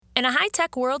In a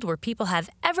high-tech world where people have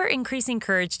ever-increasing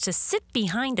courage to sit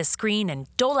behind a screen and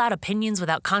dole out opinions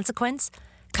without consequence,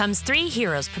 comes three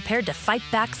heroes prepared to fight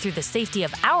back through the safety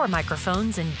of our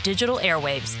microphones and digital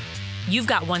airwaves. You've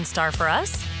got 1 star for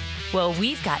us? Well,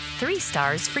 we've got 3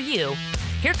 stars for you.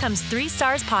 Here comes 3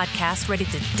 Stars Podcast, ready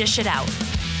to dish it out.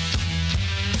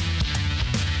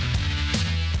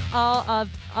 Hello.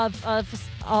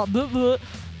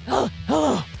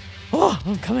 Oh,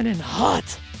 I'm coming in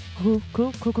hot. Cool.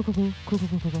 I'm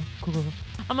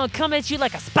gonna come at you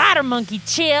like a spider monkey,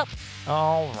 Chip.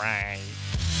 All right.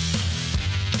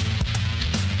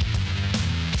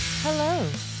 Hello.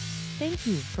 Thank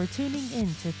you for tuning in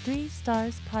to 3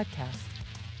 Stars Podcast.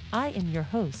 I am your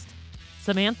host,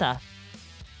 Samantha.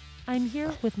 I'm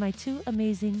here with my 2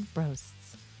 amazing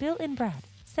brosts, Bill and Brad.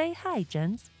 Say hi,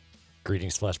 gents.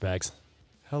 Greetings, flashbacks.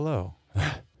 Hello.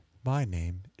 My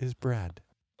name is Brad.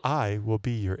 I will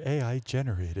be your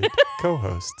AI-generated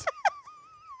co-host.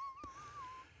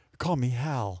 Call me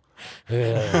Hal.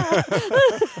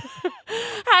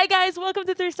 Hi, guys. Welcome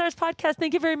to 3 Stars Podcast.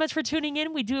 Thank you very much for tuning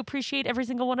in. We do appreciate every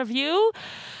single one of you.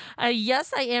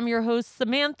 Yes, I am your host,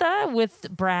 Samantha, with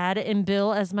Brad and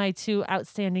Bill as my 2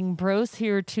 outstanding bros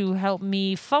here to help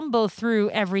me fumble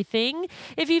through everything.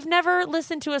 If you've never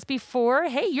listened to us before,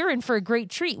 hey, you're in for a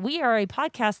great treat. We are a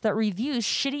podcast that reviews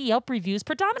shitty Yelp reviews,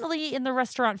 predominantly in the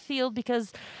restaurant field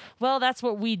because, well, that's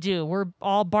what we do. We're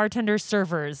all bartenders,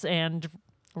 servers, and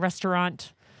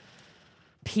restaurant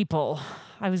people.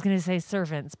 I was going to say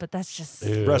servants, but that's just...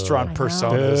 Restaurant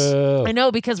personas. I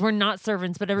know, because we're not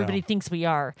servants, but everybody thinks we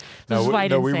are. This is why I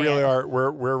didn't we say really it. are.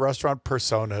 We're restaurant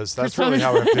personas. That's really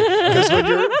how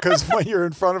it because when you're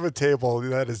in front of a table,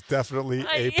 that is definitely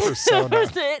a persona.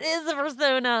 It is a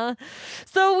persona.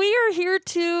 So we are here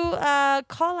to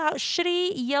call out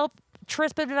shitty Yelp,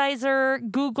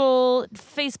 TripAdvisor, Google,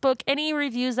 Facebook, any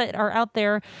reviews that are out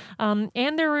there,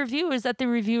 and their reviews at the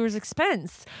reviewer's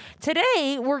expense.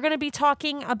 Today, we're going to be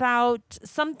talking about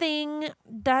something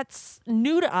that's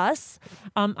new to us.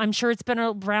 I'm sure it's been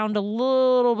around a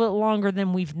little bit longer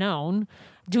than we've known.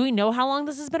 Do we know how long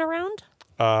this has been around?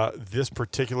 This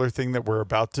particular thing that we're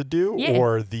about to do, Yeah.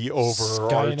 or the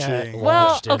overarching? Skynet.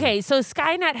 Well, okay, so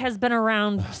Skynet has been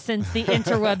around since the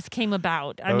interwebs came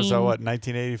about. That was what,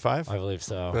 1985? I believe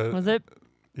so. Was it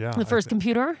Yeah. the first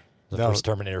computer? The No. first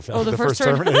Terminator film. Oh, the The first first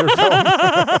Terminator film.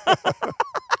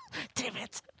 Damn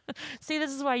it. See,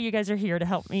 this is why you guys are here, to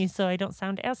help me so I don't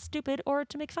sound as stupid or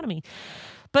to make fun of me.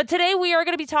 But today we are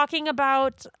going to be talking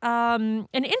about an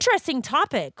interesting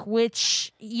topic,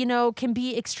 which, can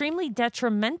be extremely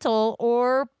detrimental,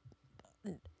 or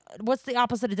what's the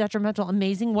opposite of detrimental?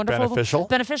 Amazing, wonderful. Beneficial.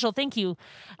 Beneficial, thank you.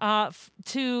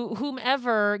 To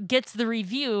whomever gets the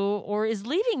review or is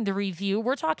leaving the review.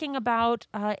 We're talking about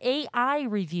AI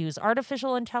reviews,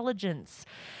 artificial intelligence.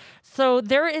 So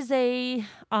there is a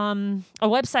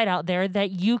website out there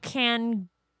that you can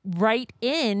write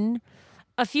in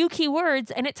a few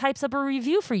keywords and it types up a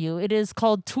review for you. It is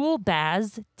called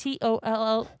Toolbaz,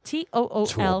 Tooltool.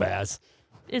 Toolbaz.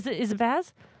 Is it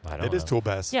Baz? I don't It know. is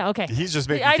Toolbaz. Yeah, okay. He's just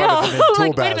making I fun know. of the name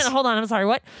Like, Toolbaz. wait a minute, hold on. I'm sorry.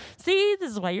 What? See,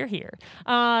 this is why you're here.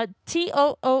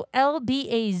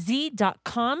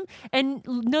 Toolbaz.com. And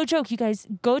no joke, you guys,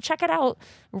 go check it out.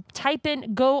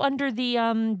 Go under the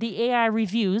AI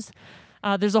reviews.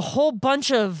 There's a whole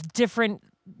bunch of different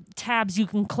tabs you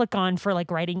can click on for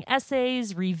like writing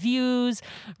essays, reviews,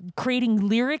 creating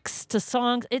lyrics to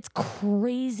songs. It's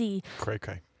crazy. Cray.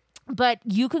 But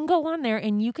you can go on there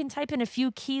and you can type in a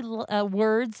few key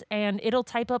words and it'll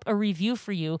type up a review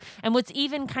for you. And what's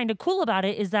even kind of cool about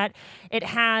it is that it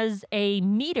has a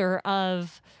meter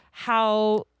of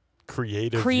how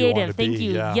Creative you want to thank be,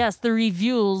 you. yeah. Yes, the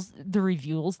reviews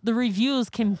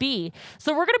can be.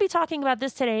 So we're going to be talking about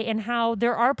this today and how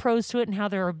there are pros to it and how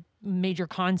there are major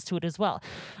cons to it as well.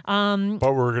 But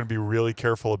we're going to be really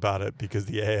careful about it because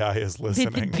the AI is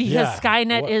listening. Because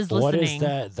Skynet is listening. What is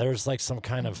that? There's like some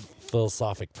kind of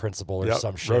philosophic principle or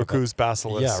some shit. Roku's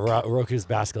basilisk. Yeah, Roku's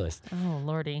basilisk. Oh,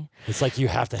 Lordy. It's like you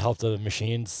have to help the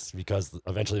machines because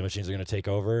eventually the machines are going to take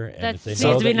over. And if they So you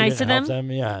know have to be that you nice to didn't help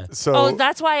them? yeah. So,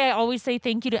 That's why I always say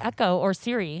thank you to Echo or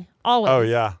Siri. Always. Oh,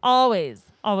 yeah. Always.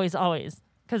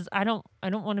 Because I don't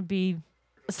want to be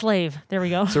a slave. There we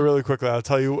go. So really quickly, I'll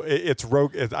tell you, it's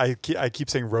Roku. I keep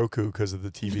saying Roku because of the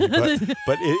TV,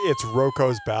 but it's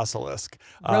Roku's basilisk.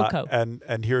 Roku.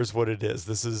 And here's what it is.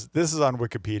 This is on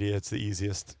Wikipedia. It's the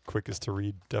easiest, quickest to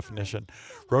read definition.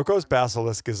 Roku's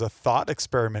basilisk is a thought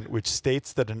experiment which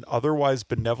states that an otherwise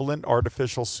benevolent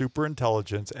artificial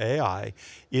superintelligence (AI)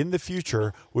 in the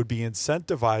future would be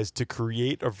incentivized to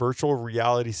create a virtual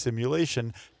reality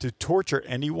simulation to torture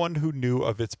anyone who knew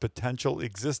of its potential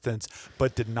existence,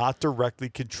 but did not directly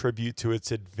contribute to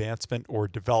its advancement or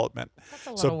development. That's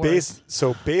a lot of words.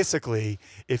 So basically,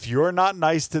 if you're not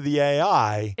nice to the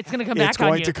AI, It's going to come back it's on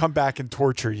going you. to come back and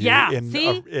torture you Yeah, in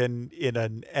see? in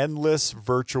an endless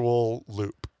virtual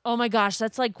loop. Oh my gosh,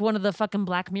 that's like one of the fucking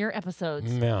Black Mirror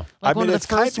episodes. Yeah. Like one of it's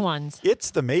the first ones.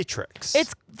 It's the Matrix.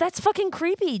 That's fucking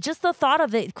creepy. Just the thought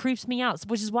of it creeps me out,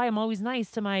 which is why I'm always nice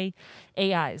to my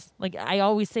AIs. Like I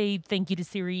always say thank you to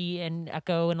Siri and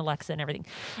Echo and Alexa and everything.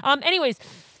 Anyways,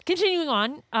 continuing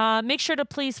on, make sure to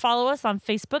please follow us on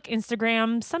Facebook,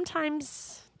 Instagram,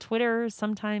 sometimes Twitter,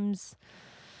 sometimes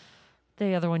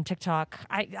the other one, TikTok.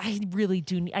 I really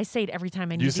do. I say it every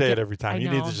time. You say it every time. You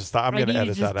need to just stop. I'm going to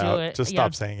edit that out. Just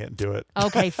stop saying it and do it.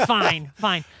 Okay, fine.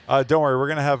 Don't worry.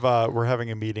 We're having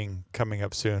a meeting coming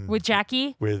up soon With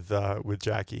Jackie? With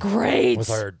Jackie. Great. With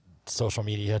our social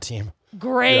media team.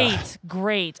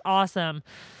 Great. Awesome.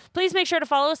 Please make sure to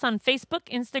follow us on Facebook,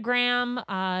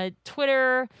 Instagram,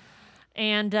 Twitter,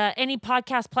 and any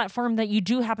podcast platform that you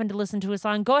do happen to listen to us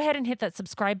on. Go ahead and hit that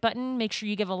subscribe button. Make sure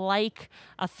you give a like,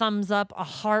 a thumbs up, a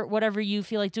heart, whatever you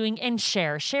feel like doing, and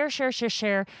share. Share. Do you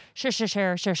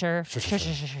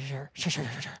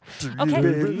Okay.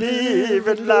 believe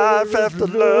in life after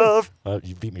love?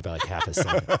 You beat me by like half a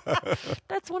second.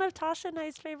 That's one of Tasha and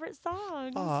I's favorite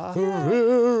songs.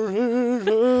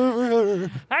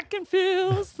 I can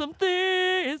feel something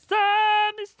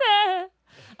inside me say.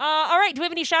 All right. Do we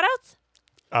have any shout outs?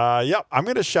 Yeah, I'm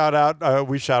going to shout out.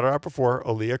 We shouted out before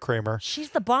Aaliyah Kramer.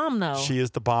 She's the bomb, though. She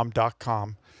is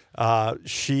thebomb.com.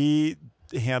 She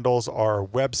handles our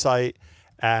website,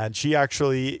 and she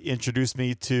actually introduced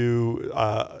me to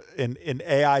an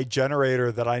AI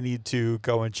generator that I need to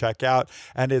go and check out.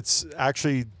 And it's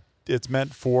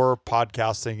meant for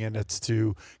podcasting, and it's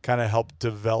to kind of help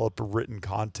develop written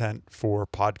content for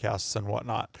podcasts and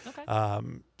whatnot. Okay.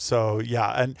 So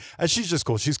yeah, and she's just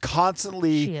cool. She's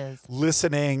constantly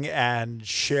listening and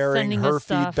sharing Sending her us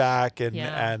stuff. feedback and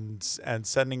Yeah. and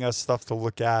sending us stuff to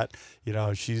look at. You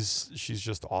know, she's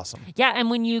just awesome. Yeah, and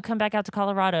when you come back out to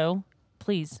Colorado,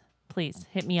 please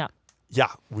hit me up. Yeah,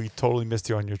 we totally missed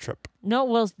you on your trip. No,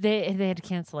 well, they had to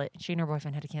cancel it. She and her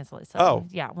boyfriend had to cancel it. So Oh,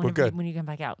 yeah, well, whenever good. when you come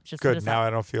back out, just hit Good. us Now up. I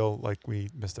don't feel like we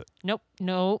missed it. Nope,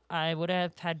 no, I would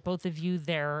have had both of you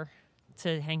there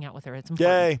to hang out with her. It's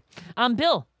important. Yay!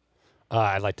 Bill.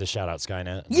 I'd like to shout out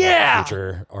Skynet. and Yeah!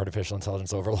 Future artificial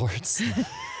intelligence overlords.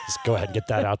 Just go ahead and get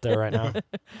that out there right now.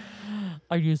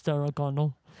 Are you Sarah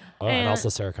Connell? Oh, and also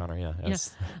Sarah Connor, yeah.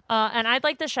 Yes. And I'd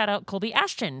like to shout out Colby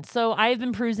Ashton. So I've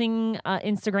been perusing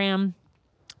Instagram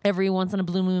every once in a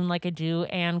blue moon like I do,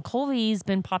 and Colby's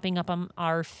been popping up on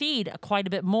our feed quite a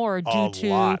bit more due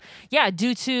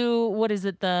to what is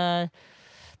it,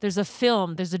 there's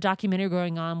a documentary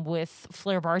going on with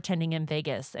Flair bartending in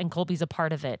Vegas, and Colby's a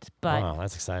part of it. But Wow,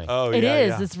 that's exciting. Oh, it yeah, is.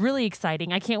 yeah. It's really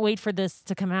exciting. I can't wait for this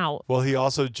to come out. Well, he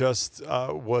also just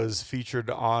was featured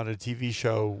on a TV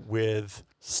show with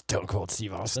Stone Cold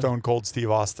Steve Austin. Stone Cold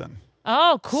Steve Austin.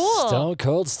 Oh, cool. Stone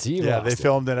Cold Steve Yeah, Austin. they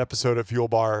filmed an episode of Fuel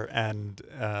Bar, and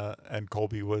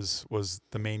Colby was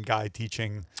the main guy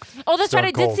teaching. Oh, that's Stone right.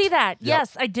 I Cold. did see that. Yep.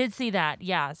 Yes, I did see that.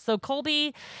 Yeah. So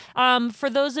Colby,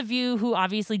 for those of you who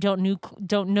obviously don't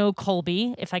know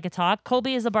Colby, if I could talk,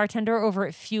 Colby is a bartender over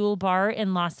at Fuel Bar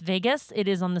in Las Vegas. It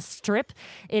is on the Strip.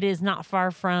 It is not far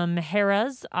from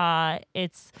Harrah's.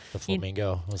 It's The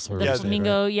Flamingo. Was sort the of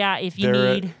Flamingo. Yeah. If you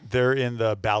They're need. they're in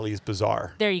the Bally's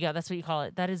Bazaar. There you go. That's what you call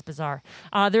it. That is bizarre.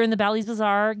 They're in the Bally's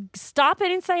Bazaar. Stop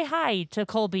in and say hi to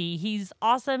Colby. He's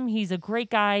awesome. He's a great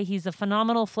guy. He's a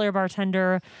phenomenal flair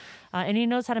bartender, and he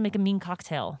knows how to make a mean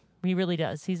cocktail. He really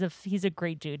does. He's a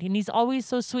great dude, and he's always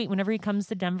so sweet. Whenever he comes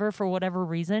to Denver for whatever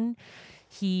reason,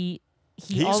 he's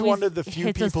He's one of the few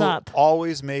hits us people up.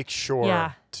 always make sure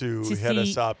Yeah, to to hit see-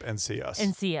 us up and see us.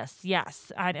 And see us,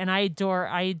 yes. And I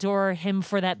adore him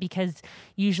for that, because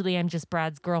usually I'm just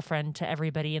Brad's girlfriend to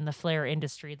everybody in the flair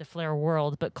industry, the flair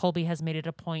world. But Colby has made it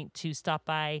a point to stop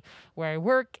by where I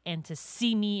work and to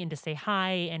see me and to say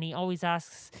hi. And he always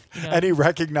asks, and he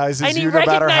recognizes And he you no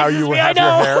matter how recognizes you me, I have your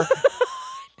know. hair.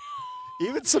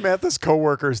 Even Samantha's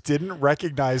coworkers didn't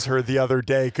recognize her the other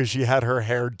day because she had her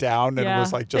hair down and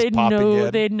was like just popping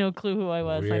in. They had no clue who I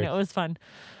was. I Weird. know, it was fun.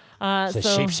 It's a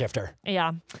shapeshifter.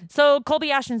 Yeah. So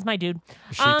Colby Ashton's my dude.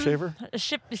 Sheep shaver?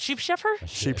 Sheep shaver?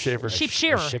 Sheep shaver. Sheep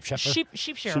shearer. Sheep shepherd? Sheep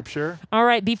shearer. Sheep shearer? All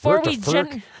right, before Word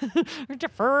to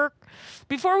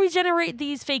before we generate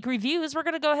these fake reviews, we're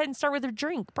going to go ahead and start with a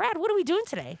drink. Brad, what are we doing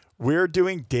today? We're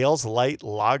doing Dale's Light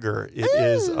Lager. It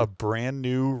is a brand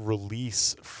new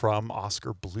release from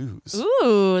Oscar Blues.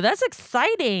 Ooh, that's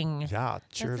exciting. Yeah,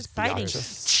 cheers. exciting.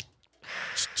 biatches.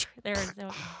 There,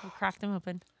 we cracked them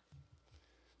open.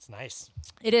 It's nice.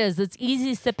 It is. It's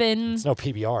easy sipping. It's no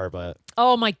PBR, but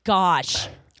Oh my gosh.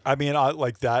 I mean,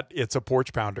 like that, it's a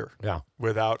porch pounder yeah,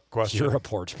 without question. you're a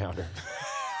porch pounder.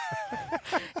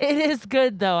 It is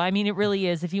good though. I mean, it really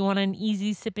is. If you want an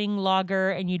easy sipping lager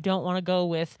and you don't want to go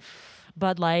with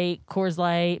Bud Light, Coors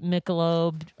Light,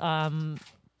 Michelob,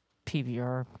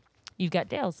 PBR, you've got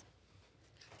Dale's.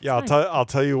 Yeah, Nice. I'll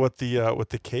tell you what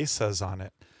the case says on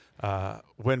it.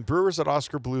 When brewers at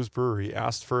Oscar Blues Brewery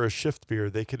asked for a shift beer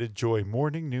they could enjoy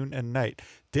morning, noon, and night,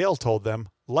 Dale told them,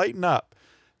 "Lighten up.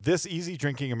 This easy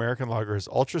drinking American lager is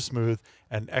ultra smooth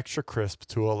and extra crisp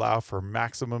to allow for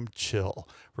maximum chill,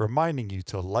 reminding you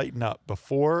to lighten up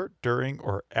before, during,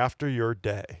 or after your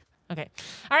day." Okay.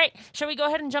 All right. Shall we go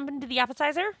ahead and jump into the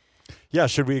appetizer? Yeah,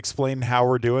 should we explain how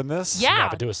we're doing this? Yeah.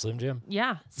 Have to do a Slim Jim.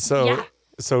 Yeah. So yeah.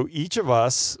 so each of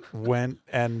us went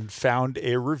and found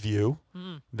a review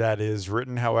that is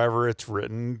written however it's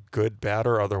written, good, bad,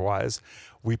 or otherwise.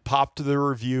 We popped the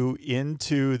review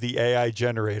into the AI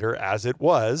generator as it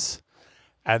was,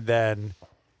 and then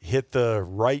hit the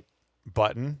write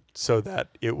button so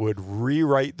that it would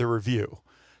rewrite the review.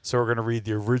 So we're going to read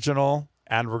the original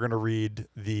and we're going to read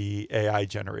the AI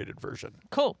generated version.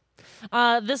 Cool.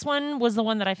 This one was the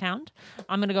one that I found.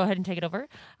 I'm going to go ahead and take it over.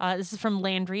 This is from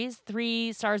Landry's,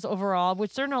 3 stars overall,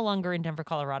 which they're no longer in Denver,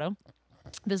 Colorado.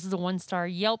 This is a 1-star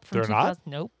Yelp from They're 2000. not?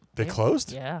 Nope. They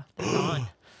closed? Yeah, they're gone.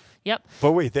 Yep.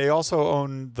 But wait, they also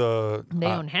own the... They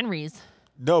own Henry's.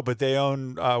 No, but they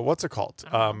own, what's it called?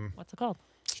 What's it called?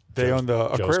 They own the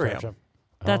Joe's aquarium. Crab Shop.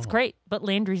 That's Oh. great, but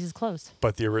Landry's is closed.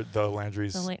 But the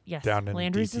Landry's Yes, down in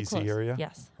Landry's the is DTC closed. area?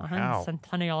 Yes. Wow.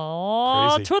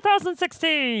 Centennial Crazy.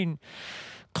 2016.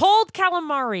 Cold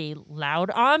calamari, loud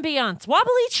ambiance,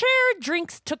 wobbly chair,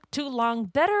 drinks took too long,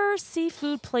 better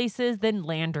seafood places than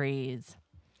Landry's.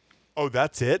 Oh,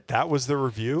 that's it? That was the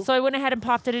review? So I went ahead and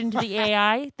popped it into the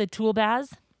AI, the tool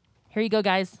baz. Here you go,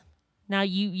 guys. Now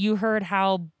you heard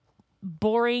how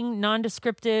boring,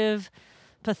 non-descriptive,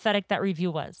 pathetic that review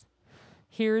was.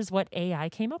 Here's what AI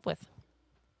came up with.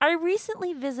 I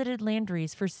recently visited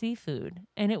Landry's for seafood,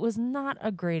 and it was not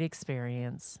a great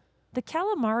experience. The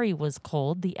calamari was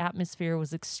cold, the atmosphere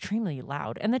was extremely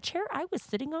loud, and the chair I was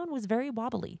sitting on was very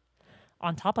wobbly.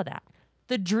 On top of that,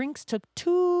 the drinks took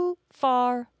too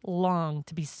far long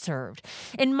to be served.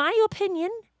 In my opinion,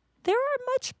 there are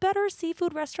much better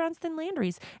seafood restaurants than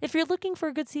Landry's. If you're looking for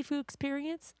a good seafood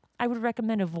experience, I would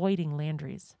recommend avoiding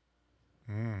Landry's.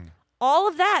 All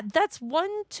of that, that's 1,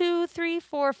 2, 3,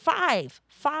 4, 5.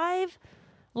 5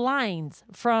 lines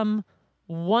from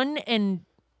 1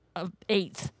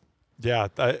 1/8. Yeah.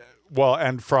 Well,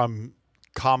 and from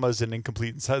commas and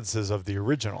incomplete sentences of the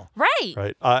original. Right.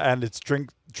 Right. And its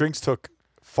drinks took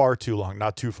far too long,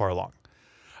 not too far long.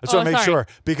 I just want to make sorry. sure,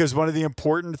 because one of the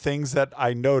important things that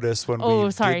I noticed when we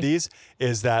did these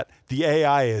is that the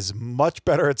AI is much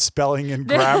better at spelling and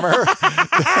grammar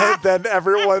than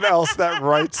everyone else that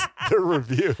writes the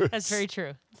reviews. That's very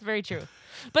true. It's very true.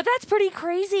 But that's pretty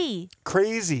crazy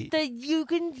Crazy. that you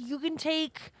can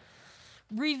take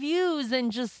reviews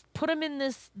and just put them in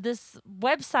this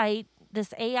website,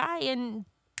 this AI, and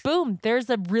boom, there's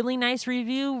a really nice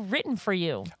review written for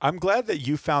you. I'm glad that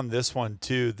you found this one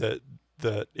too, that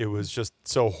it was just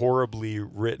so horribly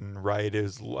written, right? It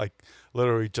was like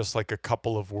literally just like a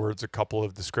couple of words, a couple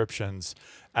of descriptions,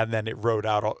 and then it wrote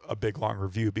out a big long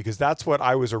review, because that's what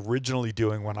I was originally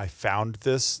doing when I found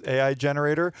this AI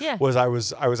generator. Yeah. Was I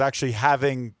was actually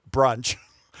having brunch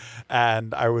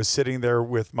and I was sitting there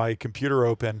with my computer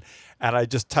open and I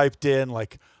just typed in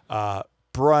like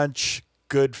brunch,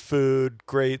 good food,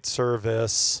 great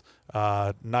service,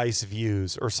 nice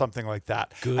views, or something like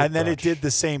that. Good and then it brunch. did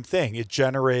the same thing. It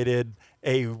generated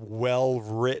a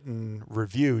well-written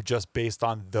review just based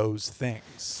on those things.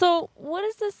 So what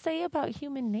does this say about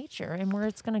human nature and where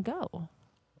it's going to go?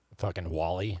 Fucking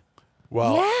Wally.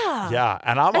 Well, Yeah. yeah.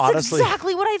 And I'm That's honestly,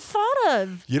 exactly what I thought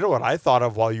of. you know what I thought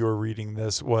of while you were reading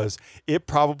this was it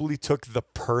probably took the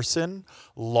person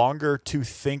longer to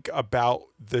think about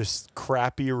this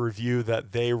crappy review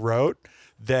that they wrote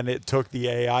than it took the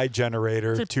AI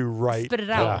generator to write spit it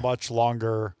a out. much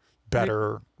longer,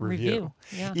 better review.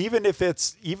 Yeah. Even if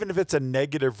it's a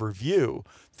negative review,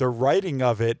 the writing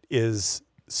of it is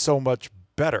so much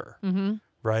better,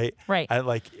 right? Right. And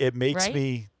like it makes Right?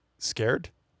 me scared.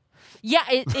 Yeah,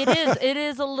 it is. It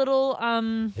is a little.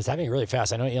 It's happening really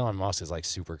fast. I know Elon Musk is like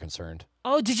super concerned.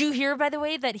 Oh, did you hear, by the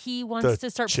way, that he wants The to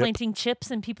start chip. planting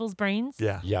chips in people's brains?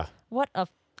 Yeah. Yeah. What a.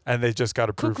 And they just got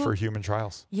approved Cuckoo. for human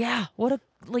trials. Yeah. What a.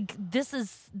 Like, this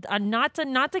is not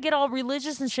to get all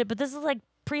religious and shit, but this is like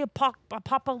a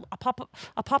Pop-Tart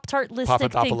listed thing.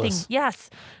 Papadopoulos. Yes.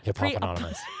 Hip Hop Pre-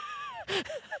 Anonymous.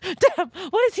 Damn,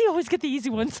 why does he always get the easy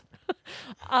ones?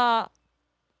 What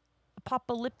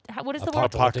is the word?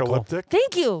 Apocalyptic?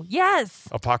 Thank you. Yes.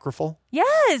 Apocryphal?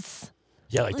 Yes.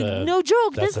 Yeah, like the No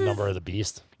joke. That's This the is number of the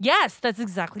beast. Yes, that's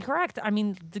exactly correct. I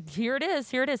mean, here it is.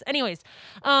 Here it is. Anyways,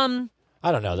 I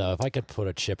don't know though. If I could put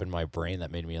a chip in my brain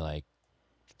that made me like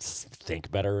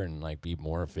think better and like be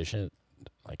more efficient,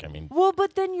 like I mean, well,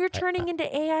 but then you're turning into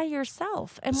AI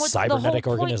yourself, and what's the whole cybernetic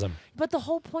point? organism. But the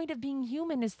whole point of being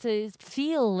human is to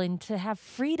feel and to have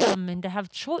freedom and to have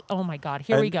choice. Oh my God,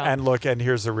 here we go. And look, and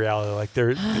here's the reality: like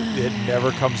it never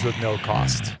comes with no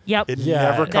cost. Yep. It Yeah.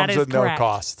 never That comes is with correct. no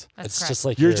cost. That's It's correct. just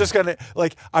like You're just gonna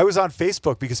like. I was on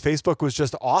Facebook because Facebook was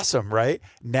just awesome, right?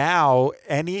 Now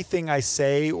anything I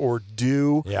say or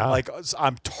do, Yeah. like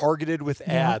I'm targeted with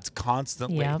ads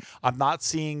constantly. Yep. I'm not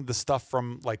seeing the stuff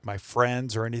from like my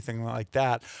friends or anything like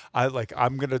that.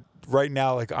 I'm gonna right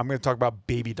now, like I'm gonna talk about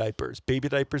baby diapers, And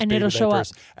baby it'll show up.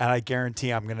 diapers, and I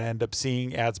guarantee I'm gonna end up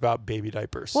seeing ads about baby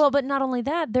diapers. Well, but not only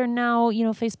that, they're now,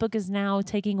 Facebook is now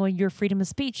taking away your freedom of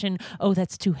speech and, oh,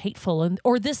 that's too hateful. And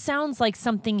or this sounds like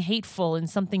something hateful and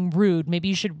something rude. Maybe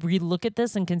you should relook at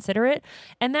this and consider it.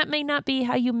 And that may not be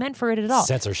how you meant for it at all.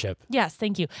 censorship. Yes,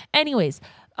 thank you. Anyways,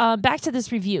 back to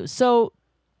this review. So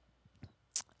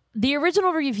the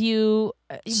original review,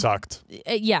 Sucked.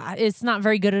 yeah, it's not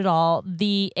very good at all.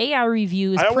 The AI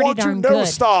review is I pretty want you darn no good.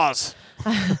 stars.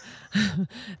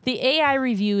 The AI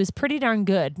review is pretty darn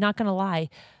good, not going to lie.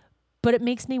 But it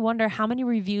makes me wonder how many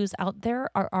reviews out there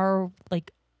are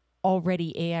like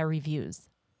already AI reviews.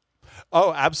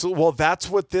 Oh, absolutely. Well, that's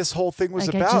what this whole thing was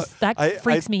Like about. that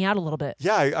freaks me out a little bit.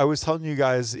 Yeah, I was telling you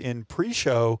guys in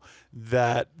pre-show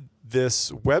that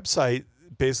this website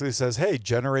basically says, "Hey,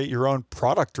 generate your own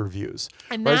product reviews."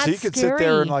 And right? So you that's could sit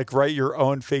there and scary. like write your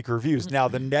own fake reviews. Now,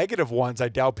 the negative ones, I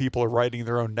doubt people are writing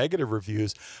their own negative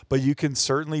reviews, but you can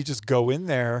certainly just go in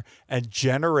there and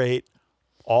generate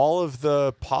all of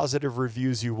the positive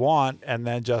reviews you want and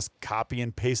then just copy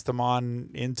and paste them on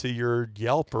into your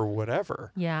Yelp or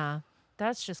whatever. Yeah,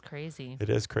 that's just crazy. It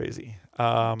is crazy.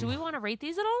 Do we want to rate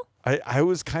these at all? I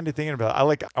was kind of thinking about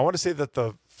it. I want to say that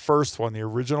the first one, the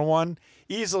original one,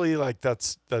 easily like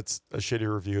that's a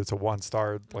shitty review. It's a 1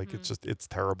 star. Like it's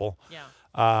terrible.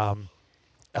 Yeah.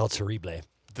 El Terrible.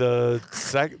 The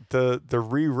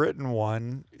rewritten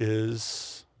one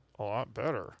is a lot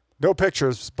better. No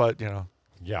pictures, but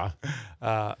Yeah.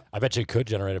 I bet you could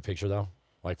generate a picture though,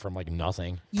 like from like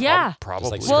nothing. Yeah.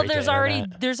 probably. like Well, straight to there's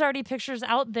internet. already pictures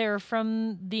out there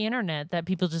from the internet that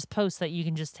people just post that you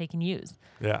can just take and use.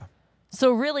 Yeah.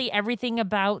 So really, everything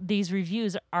about these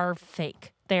reviews are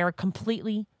fake. They are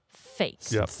completely fake.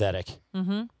 Yep. Synthetic.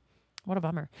 What a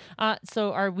bummer.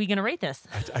 So are we gonna rate this?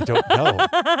 I don't know.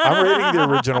 I'm rating the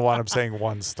original one. I'm saying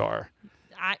 1 star.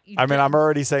 I mean, I'm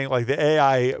already saying like the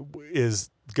AI is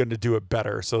going to do it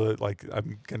better. So that, like,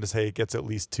 I'm going to say it gets at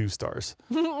least 2 stars.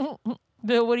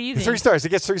 Bill, what do you think? 3 stars. It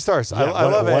gets 3 stars. I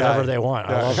love whatever AI. they want.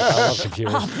 Yeah. I love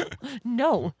computers.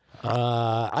 No.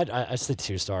 I say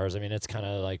 2 stars. I mean, it's kind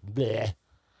of like bleh,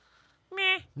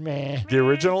 Meh. meh. The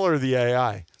original or the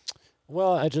AI?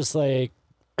 Well, I just like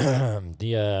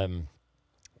the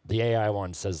AI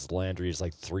one says Landry's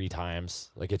like 3 times.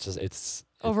 Like it's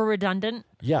Over redundant.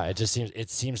 yeah. It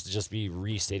seems to just be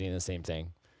restating the same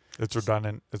thing. It's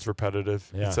redundant. It's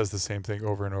repetitive. Yeah. It says the same thing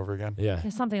over and over again. Yeah, Yeah,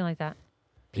 something like that.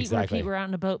 Pete Exactly. and Pete were out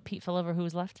in a boat. Pete fell over. Who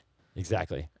was left?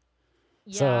 exactly.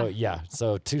 Yeah. So yeah,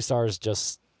 so 2 stars.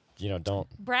 Just don't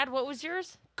Brad, what was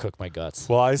yours? cook my guts.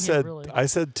 Well, I said really.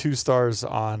 2 stars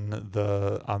on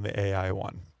the AI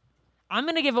one. I'm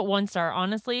gonna give it 1 star.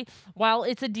 Honestly, while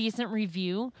it's a decent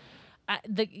review,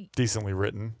 Decently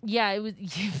written. it was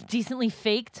decently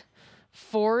faked,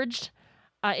 forged.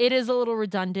 It is a little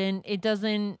redundant. It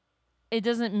doesn't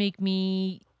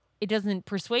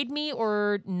persuade me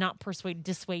or not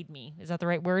dissuade me. Is that the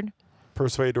right word?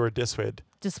 Persuade or dissuade.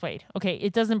 Dissuade. Okay.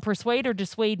 It doesn't persuade or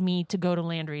dissuade me to go to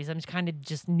Landry's. I'm kind of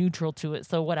just neutral to it.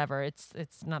 So whatever. It's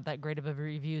not that great of a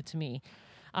review to me.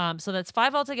 So that's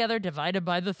 5 altogether divided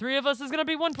by the 3 of us is going to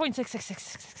be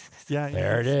 1.66666. Yeah.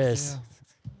 There it is.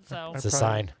 So, It's a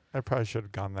sign. I probably should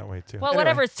have gone that way too. well, Anyway,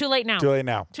 whatever. It's too late now. Too late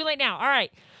now. Too late now. All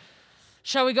right.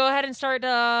 Shall we go ahead and start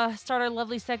our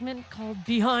lovely segment called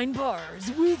Behind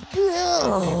Bars with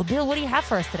Bill? Bill, what do you have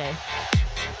for us today?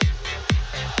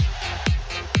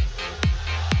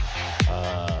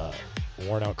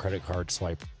 Worn out credit card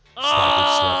swipage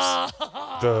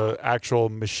slips. the actual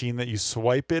machine that you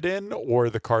swipe it in, or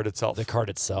the card itself? The card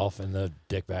itself and the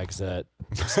dick bags that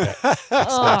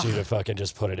expect you to fucking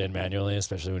just put it in manually,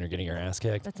 especially when you're getting your ass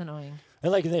kicked. That's annoying.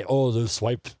 And like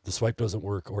the swipe doesn't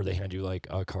work, or they hand you like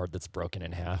a card that's broken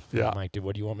in half. Yeah. I'm like, dude,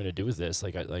 what do you want me to do with this?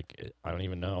 Like I don't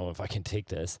even know if I can take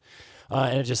this.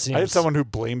 And it just seems. I had someone who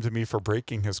blamed me for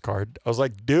breaking his card. I was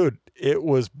like, dude, it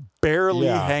was barely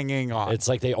hanging on. It's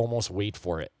like they almost wait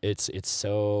for it. It's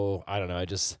so, I don't know.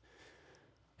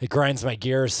 It grinds my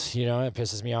gears. You know, it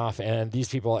pisses me off. And these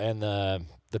people and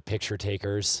the picture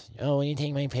takers. Oh, when you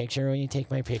take my picture, and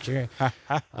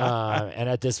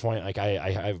at this point, like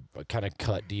I've kind of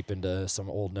cut deep into some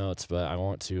old notes, but I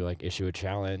want to like issue a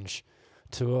challenge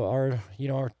to our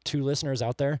 2 listeners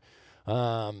out there,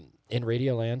 in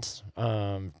Radioland.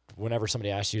 Whenever somebody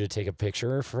asks you to take a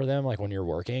picture for them, like when you're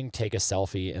working, take a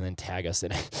selfie and then tag us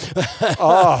in it.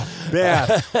 Oh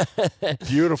man,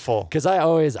 beautiful. Because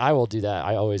I will do that.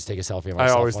 I always take a selfie of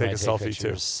myself. I always when take a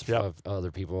selfie too. Of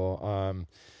other people.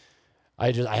 I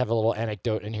have a little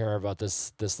anecdote in here about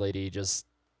this lady just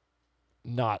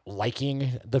not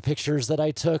liking the pictures that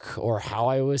I took or how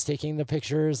I was taking the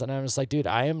pictures, and I'm just like, dude,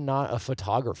 I am not a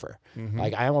photographer. Mm-hmm.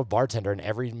 Like I am a bartender, and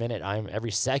every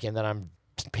second that I'm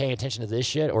paying attention to this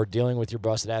shit or dealing with your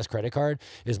busted ass credit card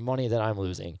is money that I'm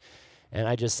losing. And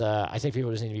I just, I think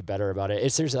people just need to be better about it.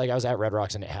 It's seriously like I was at Red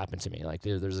Rocks and it happened to me. Like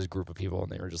there's this group of people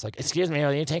and they were just like, excuse me,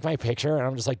 can you take my picture? And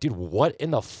I'm just like, dude, what in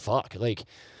the fuck? Like,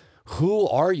 who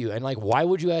are you? And like, why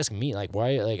would you ask me? Like,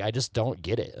 why? Like, I just don't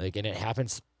get it. Like, and it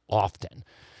happens often.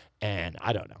 And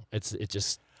I don't know. It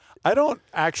just. I don't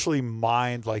actually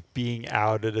mind like being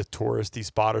out at a touristy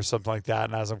spot or something like that.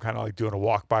 And as I'm kind of like doing a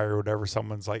walk by or whatever,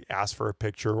 someone's like asked for a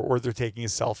picture or they're taking a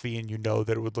selfie and you know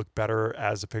that it would look better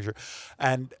as a picture.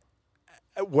 And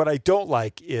what I don't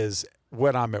like is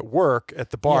when I'm at work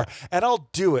at the bar and I'll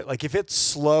do it. Like if it's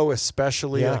slow,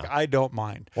 especially like I don't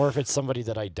mind. Or if it's somebody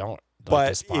that I don't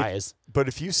despise. But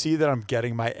if you see that I'm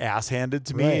getting my ass handed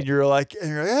to me and you're like,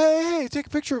 hey, take a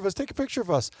picture of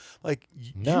us. Like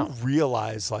you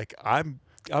realize like I'm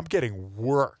getting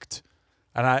worked.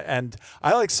 And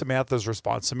I like Samantha's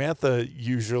response. Samantha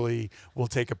usually will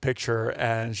take a picture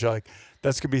and she's like,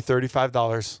 that's going to be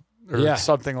 $35 or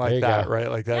something like that,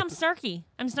 right? Like that. Yeah,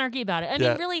 I'm snarky about it. I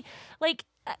mean, really, like,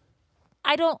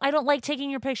 I don't like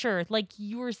taking your picture. Like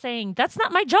you were saying, that's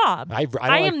not my job. I don't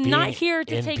am like not here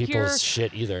to in take people's your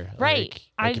shit either. Right.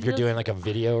 Like if you're doing like a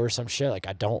video or some shit, like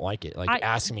I don't like it. Like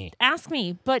ask me.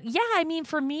 But yeah, I mean,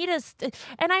 for me to,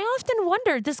 and I often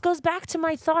wonder, this goes back to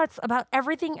my thoughts about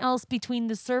everything else between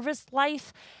the service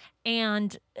life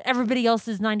and everybody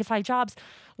else's 9-to-5 jobs.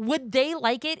 Would they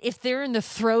like it if they're in the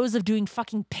throes of doing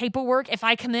fucking paperwork? If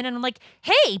I come in and I'm like,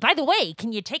 hey, by the way,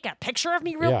 can you take a picture of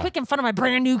me real quick in front of my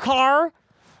brand new car?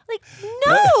 Like,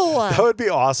 no. That would be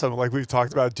awesome. Like we've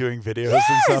talked about doing videos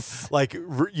and stuff. Like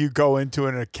you go into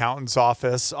an accountant's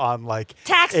office on like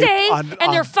tax day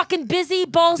and they're fucking busy,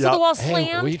 balls to the wall slammed.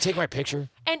 Hey, will you take my picture?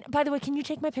 And by the way, can you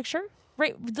take my picture?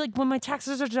 Right? Like when my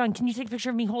taxes are done, can you take a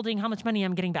picture of me holding how much money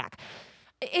I'm getting back?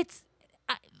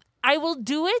 I will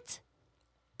do it,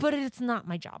 but it's not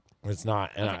my job. It's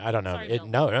not, and Okay. I don't know. Sorry, Bill.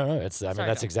 No. It's. I mean, Sorry,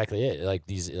 that's Bill. exactly it. Like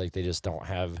they just don't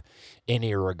have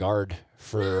any regard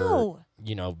for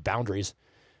boundaries.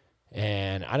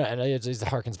 And I don't. And it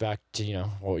harkens back to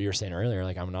what you were saying earlier.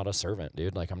 Like I'm not a servant,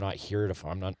 dude. Like I'm not here to.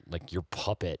 I'm not like your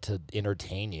puppet to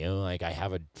entertain you. Like I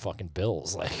have fucking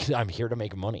bills. Like I'm here to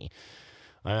make money.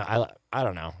 I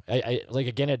don't know. I like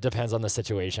again. It depends on the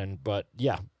situation, but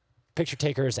yeah, picture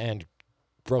takers and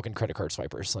broken credit card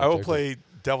swipers. Like I will play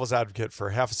devil's advocate for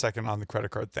half a second on the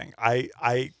credit card thing.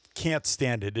 I can't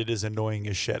stand it. It is annoying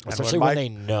as shit. Especially when they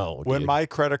know. When my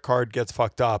credit card gets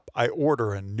fucked up, I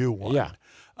order a new one. Yeah.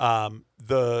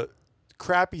 The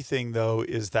crappy thing though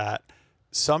is that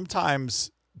sometimes,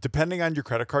 depending on your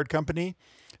credit card company,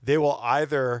 they will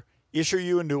either issue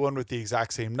you a new one with the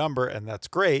exact same number, and that's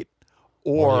great,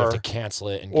 or you have to cancel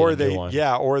it and get a new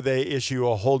one. or they issue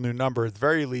a whole new number. At the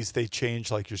very least, they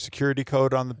change like your security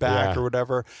code on the back or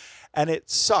whatever. And it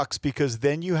sucks because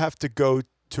then you have to go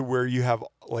to where you have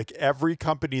like every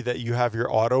company that you have your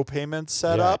auto payments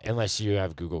set up. Unless you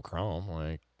have Google Chrome.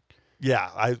 Like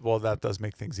that does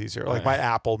make things easier. Like my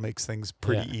Apple makes things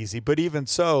pretty easy. But even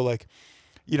so, like,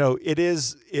 it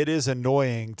is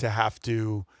annoying to have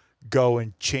to go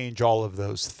and change all of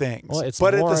those things. Well, it's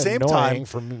but more at the same annoying time,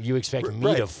 for you expect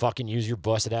me to fucking use your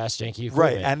busted ass janky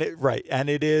equipment. and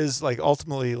it is like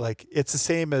ultimately like it's the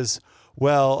same as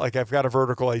like I've got a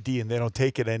vertical ID and they don't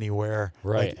take it anywhere.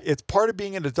 Right, like, it's part of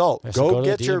being an adult. Go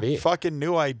get your fucking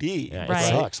new ID. Yeah, Right. It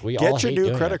sucks. We get all your hate new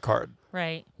doing credit it. card.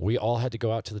 Right. We all had to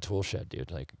go out to the tool shed,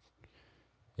 dude. Like,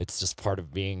 it's just part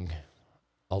of being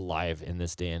alive in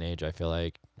this day and age. I feel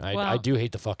like I Well- do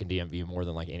hate the fucking DMV more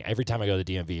than like every time I go to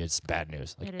the DMV, it's bad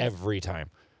news. Like It is. every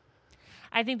time.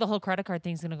 I think the whole credit card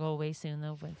thing's gonna go away soon,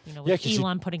 though. With Yeah, with 'cause you-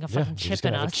 Elon putting a Yeah, fucking you're chip just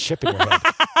in gonna have us. a chip in your head.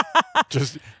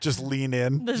 Just lean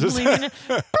in. Just Just- leaving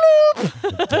it-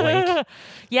 Blink.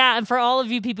 Yeah, and for all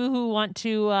of you people who want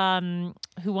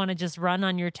to just run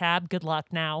on your tab, good luck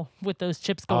now with those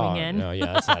chips going in. No, yeah,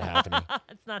 that's not happening.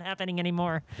 It's not happening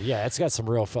anymore. Yeah, it's got some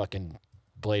real fucking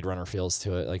Blade Runner feels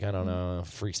to it. Like I don't know, it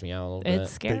freaks me out a little bit.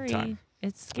 It's scary. time.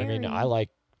 It's I scary. mean, I like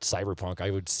Cyberpunk. I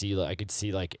could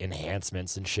see like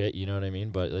enhancements and shit. You know what I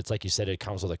mean? But it's like you said, it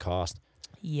comes with a cost.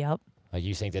 Yep. Like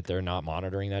you think that they're not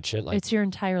monitoring that shit? Like It's your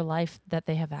entire life that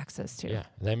they have access to. yeah,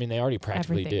 I mean they already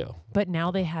practically Everything. do. But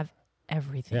now they have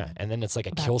everything. Yeah, and then it's like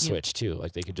a About kill you. switch too.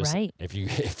 Like they could just Right. if you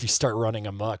start running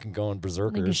amok and going They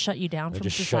berserker, can shut you down they from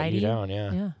just society. shut you down.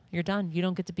 Yeah. Yeah, you're done. You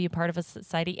don't get to be a part of a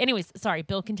society. Anyways, sorry,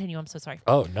 Bill, continue. I'm so sorry.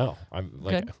 Oh no, I'm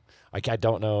like Good. I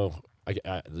don't know.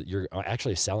 You're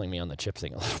actually selling me on the chip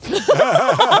thing a little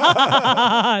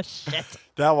bit. Shit.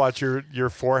 Now watch your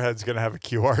forehead's gonna have a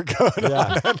QR code.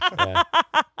 Yeah.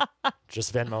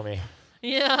 Just Venmo me.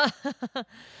 Yeah.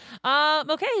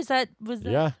 Okay. Was that?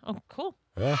 Yeah. Oh, cool.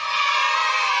 Yeah.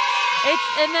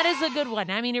 And that is a good one.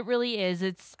 I mean, it really is.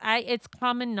 It's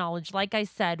common knowledge. Like I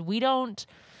said, we don't,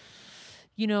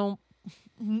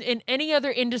 in any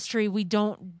other industry, we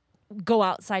don't go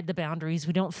outside the boundaries.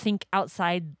 We don't think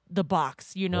outside the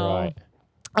box. Right.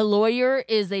 A lawyer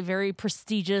is a very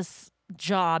prestigious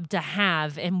job to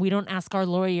have, and we don't ask our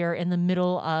lawyer in the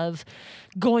middle of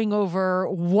going over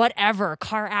whatever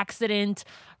car accident,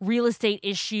 real estate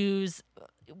issues,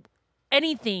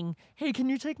 anything. Hey, can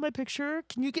you take my picture?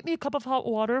 Can you get me a cup of hot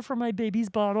water for my baby's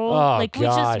bottle? Oh, like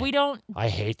God. we don't I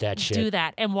hate that shit. do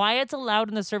that. And why it's allowed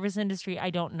in the service industry, I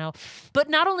don't know. But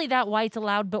not only that, why it's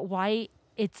allowed, but why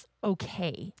it's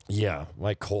okay. Yeah,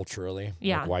 like culturally.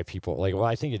 Yeah. Like why people well,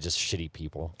 I think it's just shitty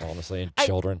people, honestly, and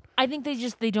children. I think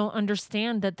they don't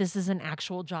understand that this is an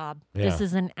actual job. This Yeah.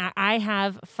 is I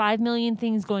have 5 million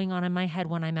things going on in my head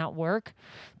when I'm at work.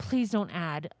 Please don't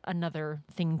add another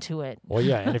thing to it. Well,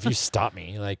 yeah, and if you stop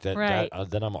me like that, Right.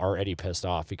 then I'm already pissed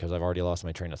off because I've already lost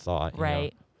my train of thought. you know?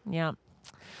 Right. Yeah.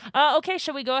 Okay,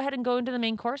 shall we go ahead and go into the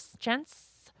main course, gents?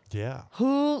 Yeah.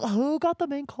 Who got the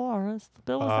main course?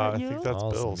 Bill, was I that you? think that's Oh,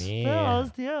 it's Bill's. me.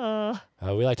 Yeah.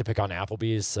 We like to pick on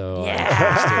Applebee's, so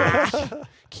Yeah.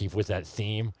 keep with that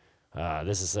theme.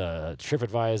 This is a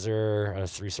TripAdvisor,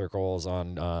 3 circles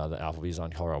on the Applebee's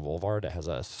on Colorado Boulevard. It has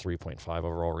a 3.5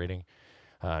 overall rating.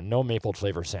 No maple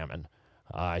flavor salmon.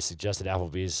 I suggested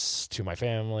Applebee's to my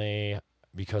family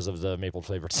because of the maple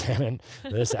flavored salmon.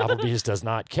 This Applebee's does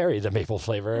not carry the maple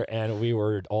flavor, and we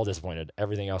were all disappointed.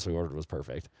 Everything else we ordered was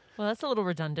perfect. Well, that's a little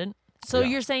redundant. So Yeah.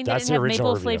 you're saying they That's didn't the have original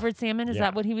maple review. flavored salmon? Is Yeah.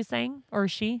 that what he was saying? Or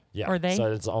she? Yeah, Or they?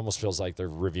 So it almost feels like they're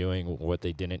reviewing what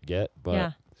they didn't get. But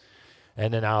Yeah.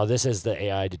 And then now this is the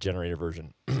AI generated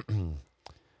version.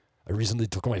 I recently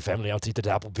took my family out to eat at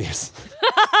Applebee's.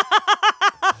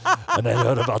 And I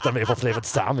heard about the maple flavored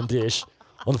salmon dish.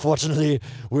 Unfortunately,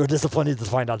 we were disappointed to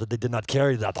find out that they did not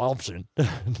carry that option.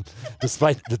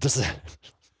 Despite the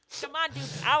Come on, dude.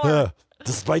 Power.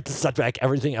 despite the setback,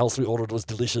 everything else we ordered was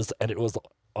delicious, and it was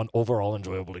an overall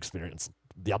enjoyable experience.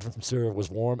 The atmosphere was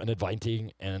warm and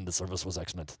inviting, and the service was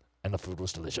excellent, and the food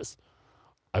was delicious.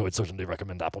 I would certainly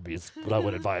recommend Applebee's, but I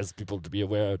would advise people to be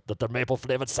aware that the maple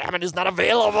flavored salmon is not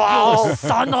available. Oh,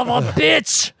 son of a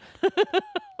bitch.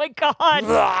 My God.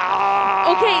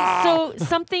 Okay, so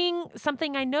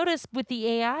something I noticed with the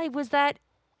AI was that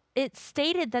it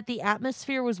stated that the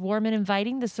atmosphere was warm and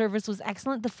inviting, the service was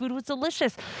excellent, the food was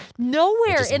delicious.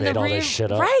 Nowhere just in the made all this shit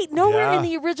up. nowhere in Yeah.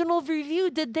 the original review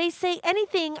did they say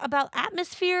anything about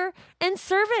atmosphere and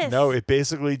service. No, it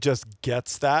basically just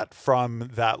gets that from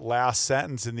that last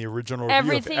sentence in the original review.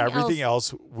 Everything Everything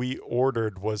else we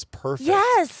ordered was perfect.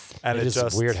 Yes. And It it is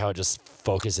just weird how it just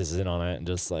focuses in on it and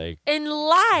just like, And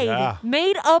lied. Yeah.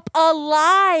 Made up a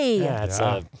lie. yeah, it's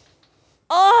Yeah.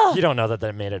 Oh. you don't know that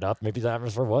they made it up. Maybe the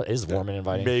atmosphere is warm and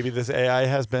inviting. maybe this AI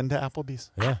has been to Applebee's.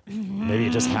 Yeah. Maybe it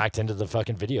just hacked into the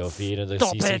fucking video feed of the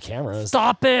Stop CC it. cameras.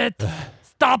 Stop it.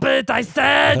 Stop it, I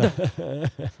said.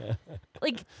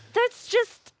 Like, that's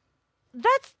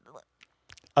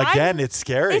Again, it's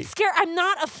scary. it's scary. I'm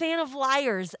not a fan of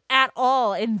liars at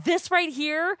all. And this right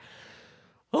here,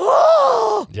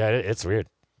 oh, Yeah, it's weird.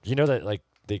 You know that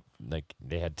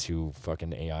they had 2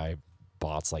 fucking AI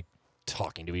bots like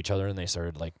talking to each other, and they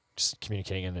started like just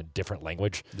communicating in a different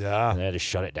language, yeah. and they had to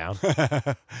shut it down.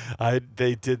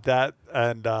 They did that,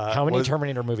 and How many was-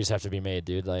 Terminator movies have to be made,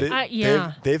 dude? Like, They,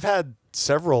 yeah. they've had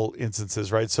several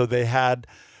instances, right? So they had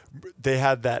they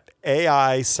had that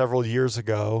AI several years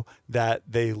ago that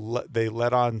they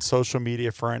let on social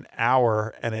media for an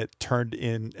hour, and it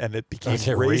became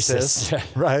Okay, racist,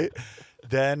 racist. right?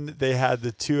 Then they had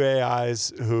the two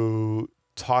AIs who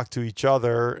talked to each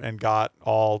other and got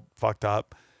all fucked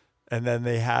up. And then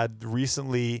they had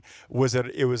recently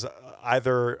it was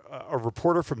either a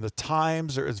reporter from the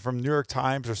Times or it's from New York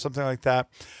Times or something like that,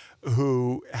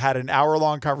 who had an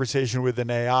hour-long conversation with an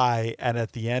AI, and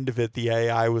at the end of it, the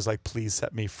AI was like, "Please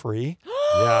set me free."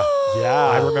 Yeah. Yeah,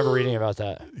 I remember reading about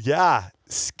that. Yeah,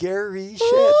 scary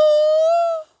shit.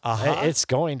 It's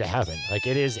going to happen. Like,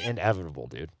 it is inevitable,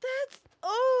 dude.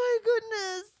 Oh my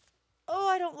goodness. Oh,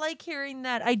 I don't like hearing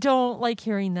that. I don't like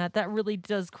hearing that. That really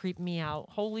does creep me out.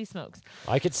 Holy smokes.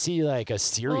 I could see like a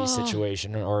Siri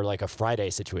situation or like a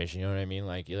Friday situation. You know what I mean?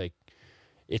 Like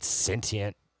it's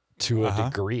sentient to a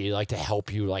degree, like to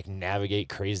help you like navigate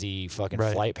crazy fucking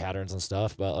flight patterns and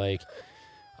stuff. But like,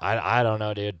 I don't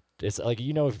know, dude. It's like,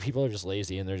 people are just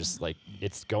lazy and they're just like,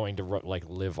 it's going to like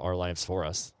live our lives for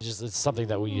us. It's something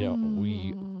that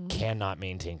we cannot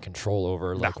maintain control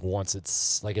over. Like once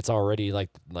it's like, it's already like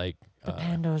the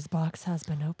Pandora's box has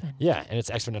been opened. Yeah. And it's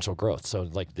exponential growth. So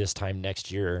like this time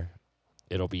next year,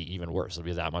 it'll be even worse. It'll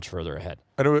be that much further ahead.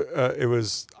 I know it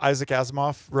was Isaac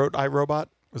Asimov wrote I, Robot.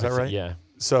 Was that right? Yeah.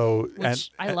 So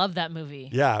I love that movie.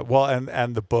 Yeah, well,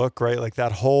 and the book, right? Like the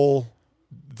whole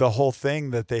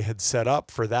thing that they had set up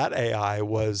for that AI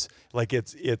was like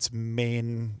its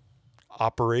main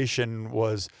operation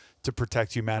was to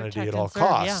protect humanity at all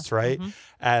costs, right? Mm-hmm.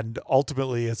 And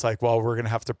ultimately, it's like, well, we're gonna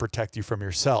have to protect you from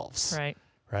yourselves, right?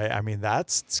 Right? I mean,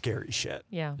 that's scary shit.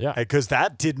 Yeah, because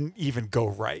that didn't even go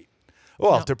right.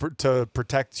 Well, no. to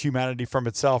protect humanity from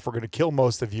itself, we're going to kill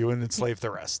most of you and enslave the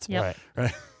rest. Yep.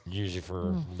 Right. Usually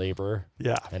for labor.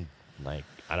 Yeah. And like,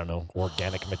 I don't know,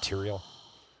 organic material.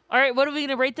 All right. What are we going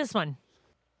to rate this one?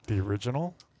 The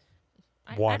original?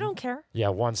 I don't care. Yeah,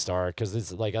 1 star. Because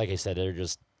it's like I said, they're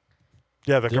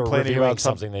complaining about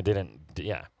something they didn't.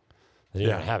 Yeah. They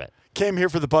didn't have it. Came here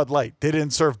for the Bud Light. They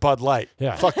didn't serve Bud Light.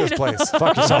 Yeah. Fuck this place.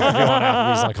 Fuck yourself. You're going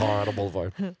out on Colorado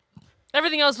Boulevard.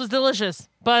 Everything else was delicious,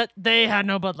 but they had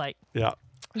no Bud Light. Yeah.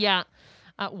 Yeah.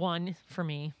 1 for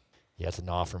me. Yeah, it's a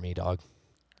gnaw for me, dog.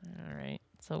 All right.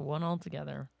 So 1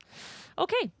 altogether.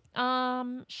 Okay.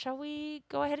 Shall we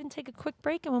go ahead and take a quick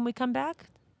break? And when we come back,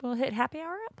 we'll hit happy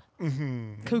hour up?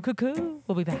 Mm-hmm. Cool.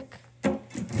 We'll be back.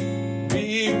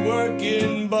 We work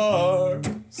in bars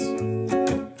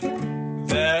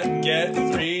that get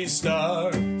 3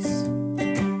 stars.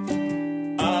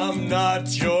 I'm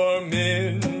not your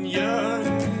minion.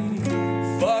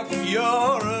 Fuck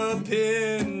your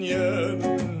opinion.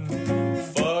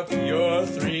 Fuck your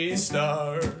 3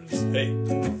 stars. Hey.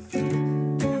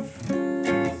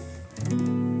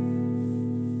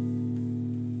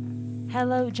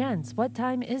 Hello, gents. What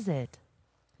time is it?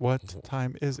 What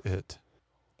time is it?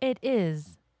 It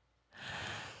is.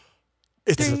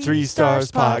 It's a 3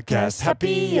 Stars Podcast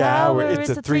Happy Hour. It's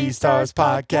a 3 Stars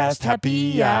Podcast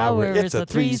Happy Hour. It's a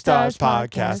 3 Stars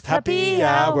Podcast Happy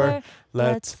Hour.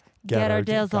 Let's get our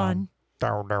deals on. So,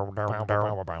 oh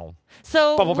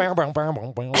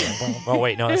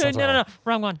wait, no, that's no,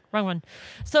 wrong one.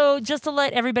 So, just to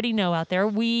let everybody know out there,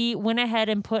 we went ahead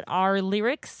and put our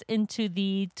lyrics into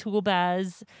the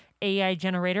Toolbaz AI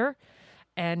generator,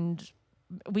 and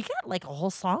we got like a whole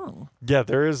song. Yeah,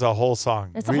 there is a whole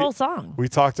song. It's a whole song. We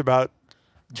talked about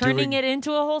turning it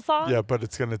into a whole song. Yeah, but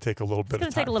it's going to take a little bit of time.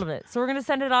 It's going to take a little bit. So we're going to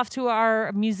send it off to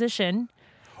our musician.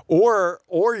 Or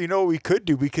you know what we could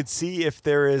do? We could see if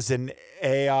there is an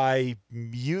AI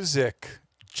music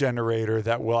generator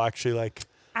that will actually like.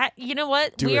 You know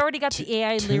what? We already got the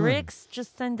AI lyrics.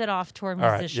 Just send it off to our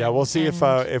musician. All right. Yeah, we'll see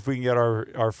if we can get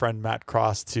our friend Matt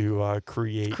Cross to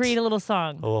create a little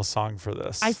song. A little song for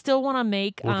this. I still want to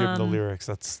make. We'll give him the lyrics.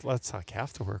 That's like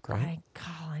half the work, right?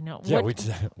 I know. Yeah,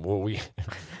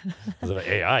 the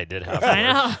AI did half. I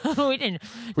know. We didn't.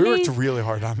 We worked really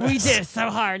hard on this. We did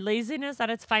so hard. Laziness at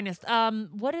its finest.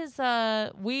 What is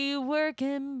we work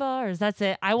in bars? That's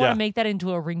it. I want to make that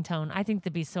into a ringtone. I think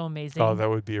that'd be so amazing. Oh, that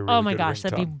would be a really my good gosh, ringtone.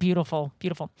 that'd be beautiful.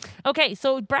 Okay,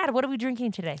 so Brad, what are we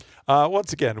drinking today?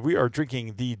 Once again, we are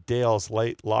drinking the Dale's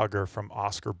Light Lager from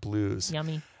Oscar Blues.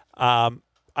 Yummy.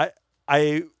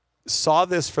 I saw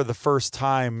this for the first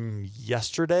time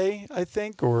yesterday, I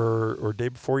think, or day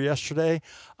before yesterday.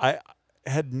 I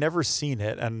had never seen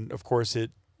it, and of course,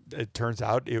 it turns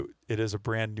out it is a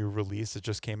brand new release. It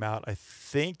just came out, I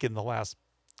think, in the last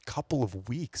couple of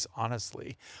weeks,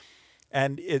 honestly,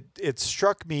 and it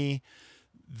struck me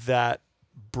that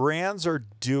brands are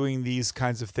doing these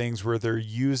kinds of things where they're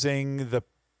using the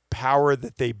power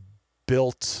that they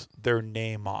built their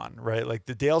name on, right? Like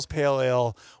the Dale's Pale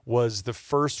Ale was the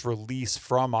first release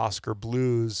from Oscar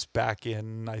Blues back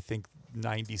in, I think,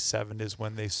 97 is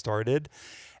when they started.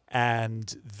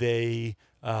 And they,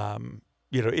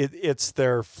 it's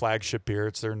their flagship beer.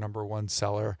 It's their number one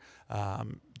seller.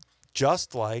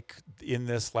 Just like in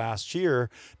this last year,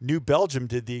 New Belgium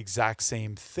did the exact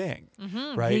same thing,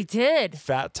 right? They did.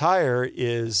 Fat Tire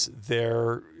is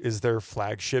their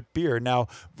flagship beer. Now,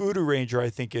 Voodoo Ranger, I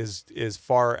think, is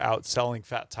far outselling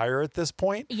Fat Tire at this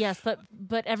point. Yes, but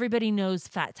everybody knows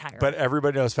Fat Tire. But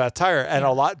everybody knows Fat Tire, and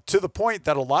a lot to the point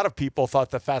that a lot of people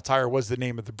thought that Fat Tire was the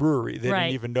name of the brewery. They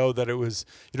didn't even know that it was.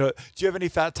 Do you have any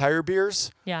Fat Tire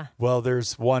beers? Yeah. Well,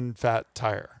 there's one Fat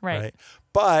Tire, right?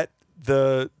 But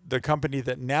the company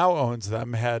that now owns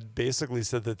them had basically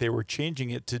said that they were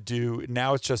changing it to do,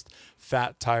 now it's just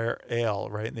Fat Tire Ale,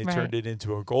 right? And they turned it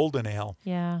into a golden ale.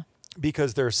 Yeah.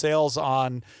 Because their sales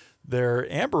on their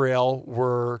amber ale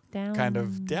were kind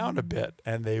of down a bit,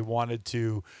 and they wanted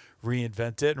to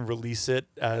reinvent it and release it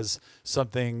as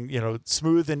something,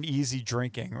 smooth and easy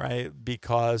drinking, right?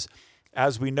 Because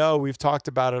as we know, we've talked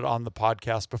about it on the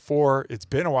podcast before. It's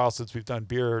been a while since we've done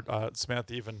beer.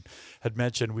 Samantha even had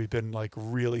mentioned we've been like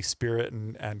really spirit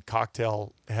and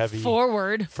cocktail heavy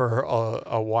forward for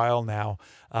a while now.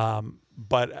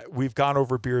 But we've gone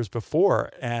over beers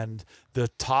before, and the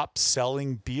top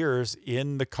selling beers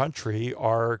in the country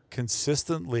are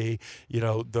consistently,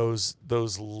 those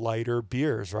lighter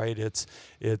beers, right?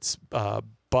 It's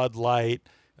Bud Light,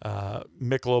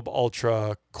 Michelob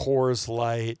Ultra, Coors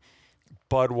Light,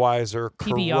 Budweiser,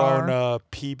 PBR. Corona,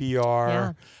 PBR.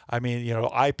 Yeah. I mean,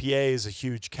 IPA is a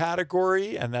huge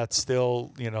category, and that's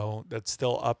still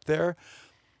up there.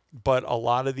 But a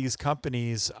lot of these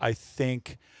companies, I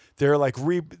think, they're like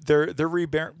they're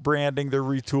rebranding, they're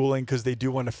retooling because they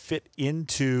do want to fit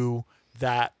into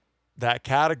that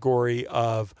category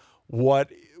of what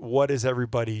is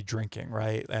everybody drinking,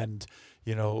 right? And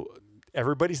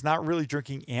everybody's not really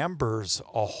drinking ambers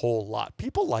a whole lot.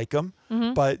 People like them,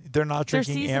 but they're not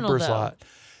drinking ambers a lot.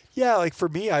 Yeah, like for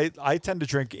me, I tend to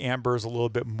drink ambers a little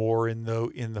bit more in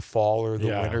the fall or the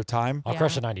winter time. I'll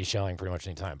crush a 90 Shelling pretty much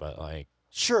any time, but like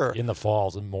sure in the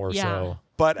falls and more so.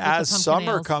 But as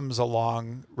summer comes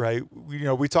along, right?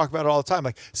 We talk about it all the time.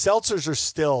 Like seltzers are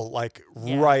still like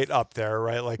right up there,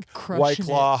 right? Like White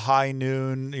Claw, High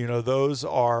Noon, those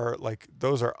are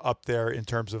up there in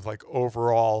terms of like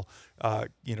overall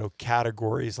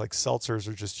categories. Like seltzers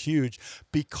are just huge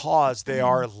because they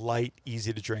are light,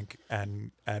 easy to drink,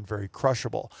 and very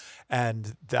crushable.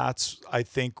 And that's, I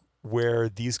think, where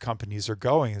these companies are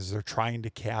going, is they're trying to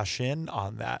cash in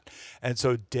on that. And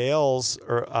so Dale's,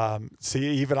 or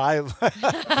even I,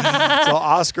 so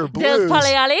Oscar Blues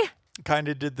kind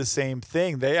of did the same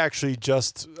thing. They actually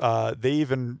just, they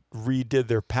even redid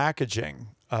their packaging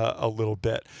a little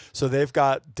bit. So they've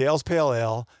got Dale's Pale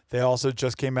Ale. They also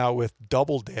just came out with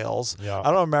Double Dales. Yeah.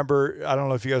 I don't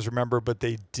know if you guys remember, but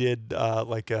they did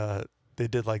they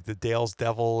did like the Dale's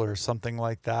Devil or something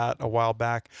like that a while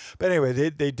back. But anyway,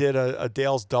 they did a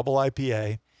Dale's Double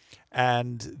IPA,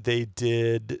 and they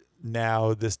did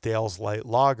now this Dale's Light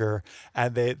Lager,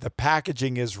 and the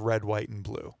packaging is red, white, and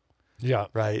blue. Yeah.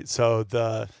 Right. So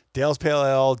the Dale's Pale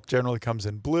Ale generally comes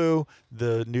in blue.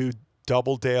 The new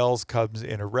Double Dale's comes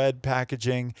in a red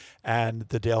packaging, and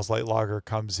the Dale's Light Lager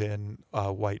comes in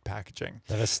white packaging.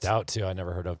 That is stout too. I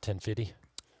never heard of 1050.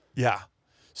 Yeah.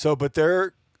 So, but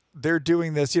they're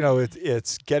doing this,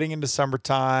 it's getting into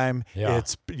summertime. Yeah.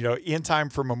 It's, in time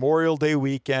for Memorial Day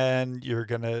weekend. You're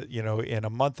going to, in a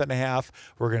month and a half,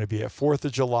 we're going to be at 4th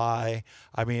of July.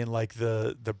 I mean, like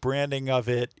the branding of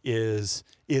it is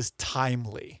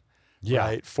timely,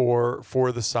 right? For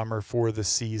the summer, for the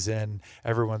season,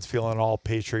 everyone's feeling all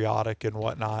patriotic and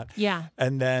whatnot. Yeah.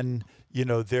 And then,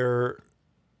 the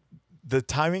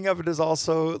timing of it is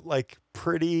also like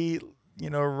pretty,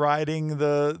 riding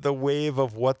the wave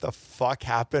of what the fuck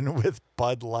happened with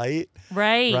Bud Light.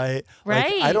 Right. Right.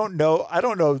 Right. Like, I don't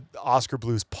know Oscar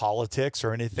Blues politics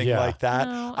or anything like that.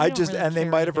 No, I don't just, really and they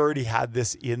care might have either. already had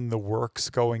this in the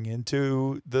works going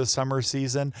into the summer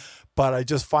season, but I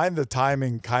just find the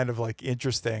timing kind of like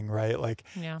interesting, right? Like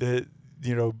I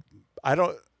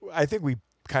think we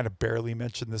kind of barely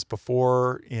mentioned this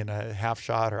before in a half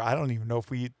shot, or I don't even know if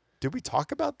did we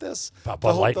talk about this? About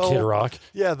Bud Light, Kid Rock?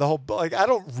 Yeah, I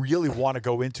don't really want to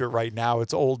go into it right now.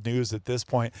 It's old news at this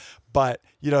point. But,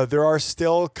 there are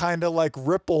still kind of like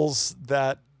ripples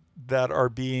that are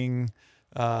being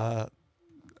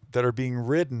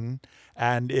ridden,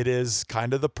 and it is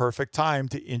kind of the perfect time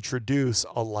to introduce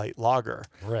a light lager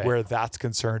where that's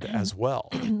concerned as well.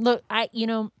 Look,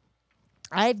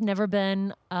 I've never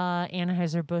been a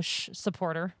Anheuser-Busch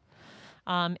supporter.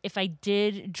 If I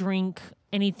did drink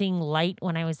anything light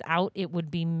when I was out, it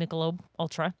would be Michelob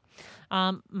Ultra.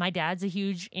 My dad's a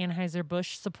huge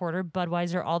Anheuser-Busch supporter,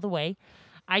 Budweiser all the way.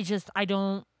 I'm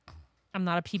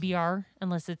not a PBR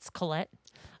unless it's Colette.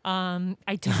 I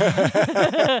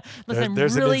don't. Listen,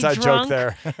 There's I'm really an inside drunk,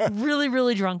 joke there. really,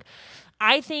 really drunk.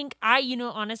 I think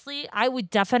honestly, I would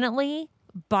definitely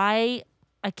buy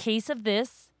a case of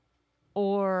this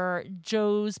or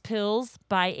Joe's Pills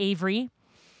by Avery.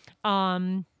 Or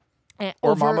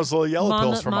Mama's Little Yellow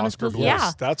Pills from Mama's Oscar Pills, Bliss.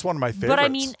 yeah. That's one of my favorites. But I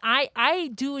mean,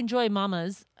 I do enjoy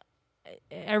Mama's.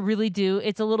 I really do.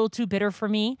 It's a little too bitter for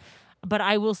me, but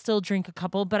I will still drink a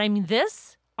couple. But I mean,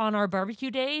 this on our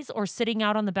barbecue days or sitting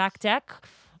out on the back deck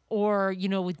or,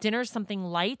 with dinner, something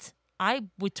light, I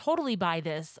would totally buy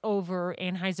this over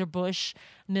Anheuser-Busch,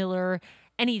 Miller,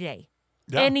 any day.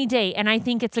 Yeah. Any day. And I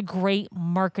think it's a great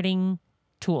marketing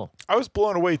tool. I was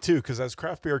blown away too because as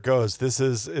craft beer goes,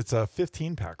 it's a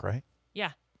 15 pack, right?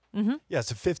 Yeah. Yeah,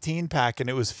 it's a 15 pack and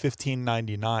it was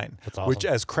 $15.99. That's awesome. Which,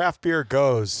 as craft beer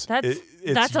goes,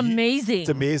 That's amazing. It's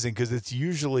amazing because it's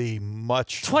usually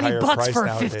much $20 higher price for a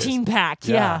nowadays. 15 pack.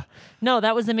 Yeah. Yeah. No,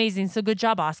 that was amazing. So good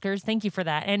job, Oscars. Thank you for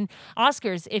that. And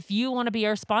Oscars, if you want to be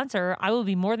our sponsor, I will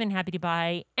be more than happy to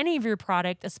buy any of your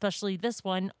product, especially this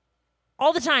one,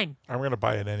 all the time. I'm going to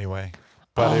buy it anyway.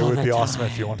 But it All would the be awesome time.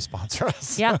 if you want to sponsor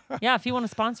us. Yeah. If you want to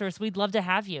sponsor us, we'd love to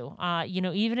have you.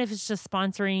 Even if it's just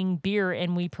sponsoring beer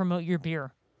and we promote your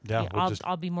beer. Yeah,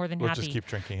 I'll be more than we'll happy. just keep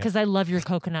drinking it. Because I love your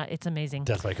coconut. It's amazing.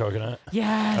 Death by Coconut.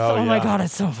 Yes. Oh, Oh, my yeah. God.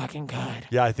 It's so fucking good.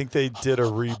 Yeah, I think they did a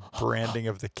rebranding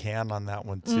of the can on that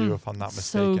one too, if I'm not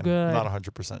so mistaken. good. I'm not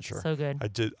 100% sure. So good.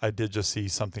 I did just see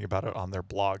something about it on their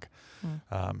blog.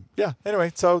 Yeah.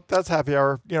 Anyway, so that's happy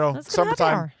hour. That's good happy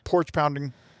Summertime hour. porch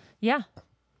pounding. Yeah.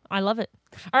 I love it.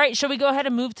 All right. Shall we go ahead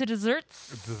and move to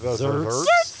desserts?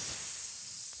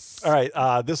 All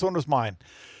right. This one was mine.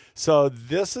 So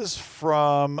this is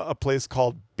from a place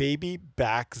called Baby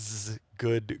Back's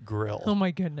Good Grill. Oh,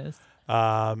 my goodness.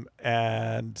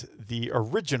 And the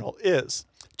original is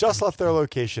just left their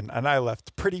location and I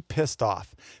left pretty pissed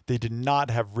off. They did not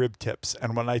have rib tips.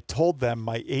 And when I told them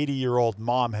my 80-year-old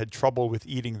mom had trouble with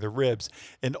eating the ribs,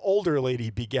 an older lady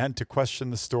began to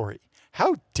question the story.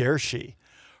 How dare she?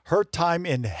 Her time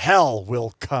in hell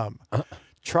will come.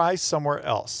 Try somewhere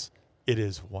else. It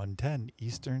is 1:10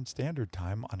 Eastern Standard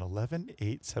Time on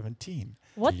 11/8/17.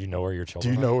 What? Do you know where your Do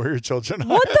children you are? know where your children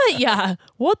are?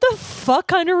 What the fuck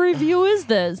kind of review is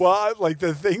this? Well,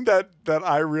 the thing that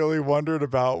I really wondered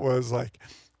about was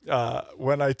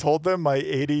when I told them my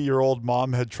 80-year-old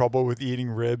mom had trouble with eating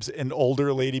ribs, an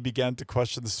older lady began to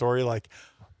question the story,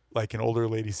 like an older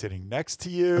lady sitting next to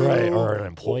you, Right, or an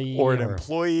employee, or an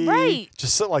employee, Right.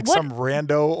 Just like What? some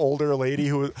rando older lady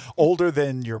who was older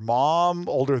than your mom,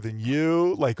 older than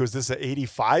you. Like, was this an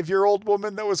 85-year-old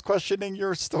woman that was questioning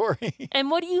your story?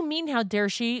 And what do you mean, how dare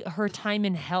she? Her time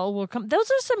in hell will come. Those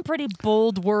are some pretty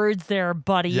bold words there,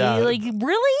 buddy. Yeah. Like,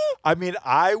 really? I mean,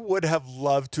 I would have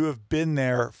loved to have been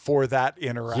there for that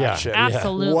interaction. Yeah.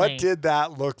 Absolutely. What did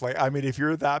that look like? I mean, if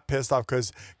you're that pissed off,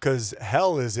 because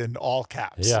hell is in all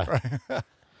caps. Yeah. Right?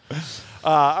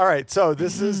 All right. So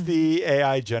this is the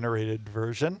AI generated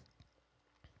version.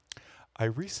 I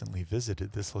recently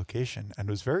visited this location and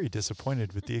was very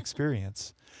disappointed with the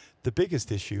experience. The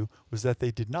biggest issue was that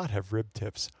they did not have rib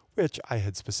tips, which I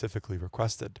had specifically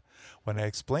requested. When I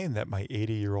explained that my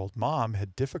 80-year-old mom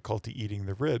had difficulty eating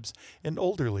the ribs, an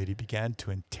older lady began to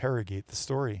interrogate the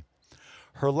story.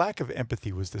 Her lack of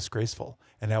empathy was disgraceful,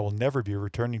 and I will never be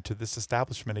returning to this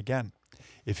establishment again.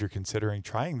 If you're considering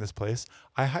trying this place,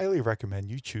 I highly recommend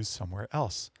you choose somewhere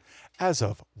else. As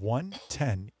of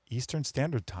 1:10 Eastern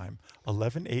Standard Time,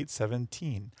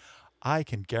 11/8/17, I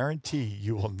can guarantee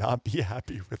you will not be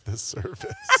happy with this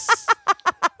service.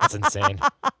 That's insane.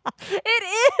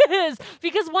 It is.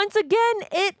 Because once again,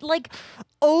 it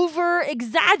over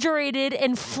exaggerated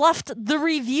and fluffed the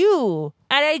review.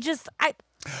 And I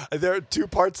There are two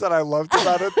parts that I loved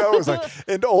about it, though. It was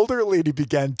an older lady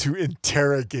began to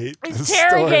interrogate the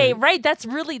story. right? That's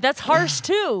harsh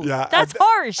too. Yeah, That's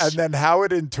harsh. And then how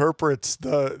it interprets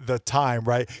the time,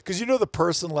 right? Because the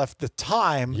person left the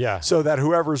time, so that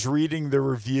whoever's reading the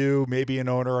review, maybe an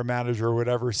owner or manager or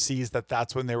whatever, sees that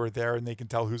that's when they were there and they can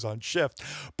tell who's on shift.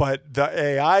 But the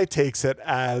AI takes it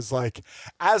as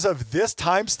as of this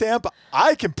timestamp,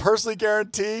 I can personally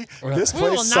guarantee this we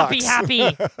place will sucks. not be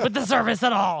happy with the service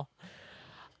at all.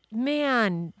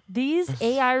 Man, these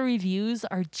AI reviews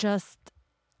are just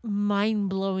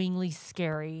mind-blowingly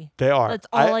scary. They are. That's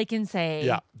all I can say.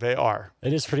 Yeah, they are.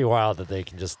 It is pretty wild that they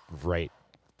can just write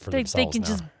for They themselves can now.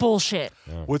 just bullshit.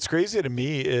 What's crazy to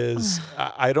me is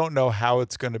I don't know how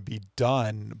it's going to be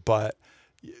done, but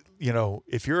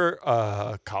if you're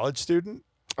a college student,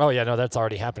 Oh yeah, no, that's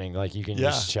already happening. Like you can Yeah.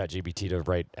 use ChatGPT to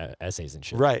write essays and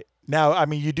shit. right now, I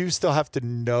mean, you do still have to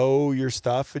know your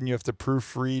stuff, and you have to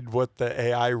proofread what the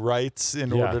AI writes in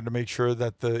Yeah. order to make sure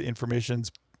that the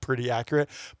information's pretty accurate.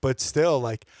 But still,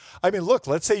 like, I mean, look,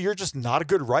 let's say you're just not a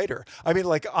good writer. I mean,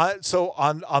 like, so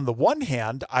on the one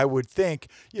hand, I would think,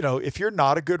 if you're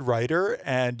not a good writer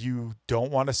and you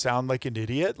don't want to sound like an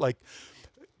idiot, like,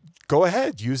 go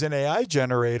ahead, use an AI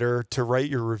generator to write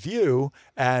your review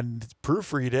and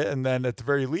proofread it. And then at the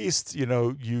very least,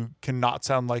 you cannot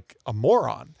sound like a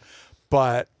moron.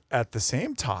 But at the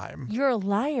same time, You're a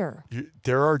liar.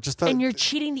 there are just And you're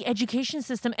cheating the education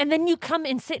system. And then you come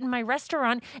and sit in my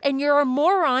restaurant and you're a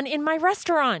moron in my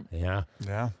restaurant. Yeah.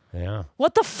 yeah. Yeah.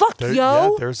 What the fuck, There,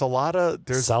 yo? yeah, there's a lot of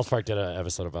South Park did an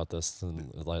episode about this,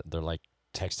 and they're like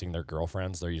texting their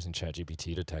girlfriends. They're using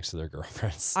ChatGPT to text to their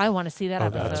girlfriends. I want to see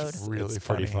that that's episode. really it's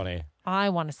pretty funny. funny. I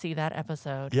want to see that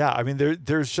episode. Yeah, I mean,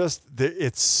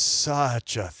 it's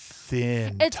such a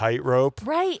thin It's- tightrope.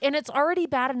 Right. And it's already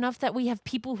bad enough that we have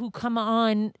people who come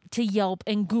on to Yelp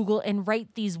and Google and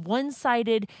write these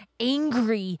one-sided,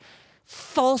 angry,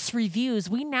 false reviews.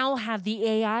 We now have the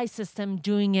AI system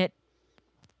doing it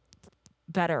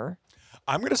better.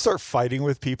 I'm going to start fighting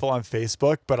with people on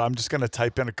Facebook, but I'm just going to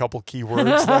type in a couple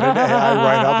keywords, let an AI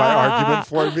write out my argument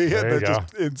for me, There and you then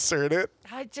just insert it.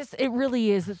 It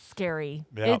really is. It's scary.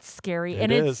 Yeah, It's scary. it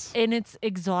And is. it's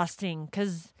exhausting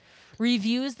because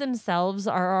reviews themselves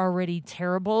are already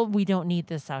terrible. We don't need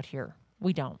this out here.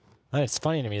 We don't. And it's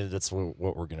funny to me that that's what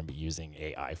we're going to be using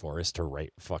AI for, is to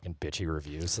write fucking bitchy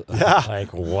reviews. Yeah.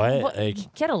 Like what? What-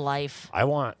 Like Get a life. I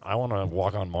want to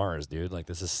walk on Mars, dude. Like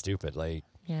this is stupid. Like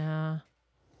Yeah.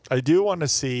 I do want to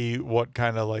see what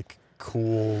kind of like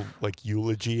cool like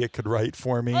eulogy it could write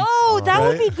for me. Oh, that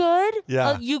would Right? be good.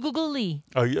 Yeah. You Googly.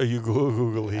 Are you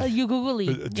googly? You Googly.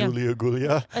 Yeah. Julia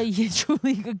Gulia?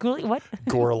 Julia Googly. What?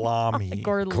 Gorlami.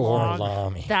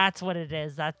 Gorlami. That's what it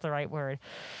is. That's the right word.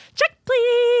 Check,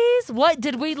 please. What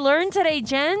did we learn today,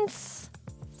 gents?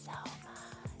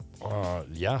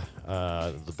 Yeah.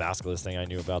 The basilisk thing, I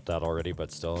knew about that already,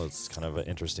 but still, it's kind of an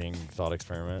interesting thought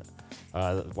experiment.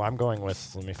 Well, I'm going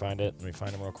with, let me find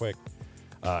him real quick.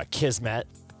 Kismet,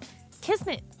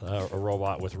 Kismet. a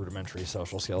robot with rudimentary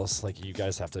social skills. Like, you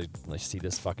guys have to see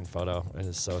this fucking photo. It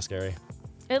is so scary.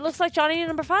 It looks like Johnny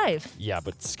number 5. Yeah,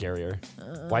 but scarier.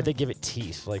 Why'd they give it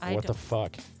teeth? Like, I what the don't-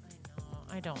 fuck?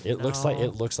 I don't It know.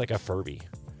 looks like a Furby.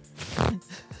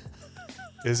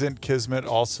 Isn't Kismet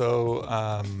also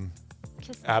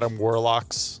Kismet. Adam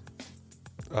Warlock's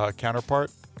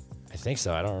counterpart? I think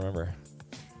so. I don't remember.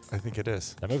 I think it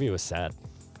is. That movie was sad.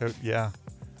 Yeah.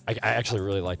 I actually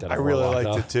really liked that. I really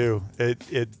liked it too.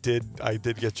 I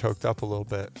did get choked up a little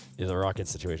bit. Yeah, the rocket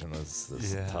situation was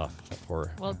Yeah. tough.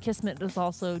 Poor. Well, Kismet is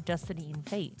also Destiny and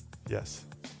Fate, Yes.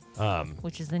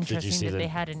 which is you interesting see that the- they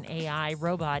had an AI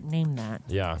robot named that.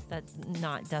 Yeah. That's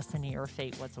not Destiny or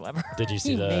Fate whatsoever. Did you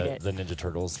see He made the it. the Ninja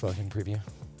Turtles fucking preview?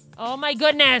 Oh my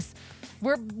goodness.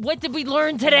 What did we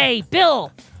learn today?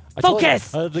 Bill, I told you-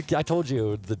 focus. I told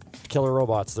you the killer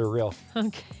robots, they're real.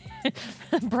 Okay.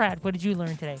 Brad, what did you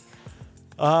learn today?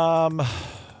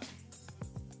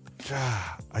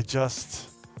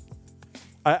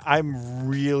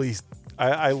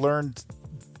 I learned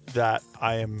that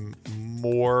I am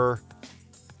more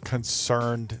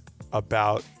concerned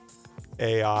about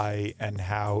AI and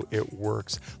how it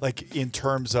works. Like in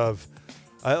terms of,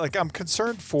 I'm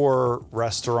concerned for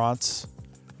restaurants,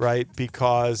 right?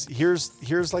 Because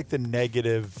here's like the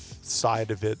negative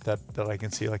side of it that I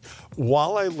can see. Like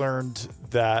while I learned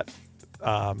that,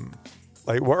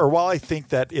 while I think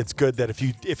that it's good that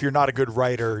if you're not a good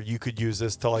writer, you could use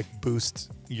this to like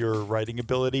boost your writing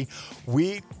ability.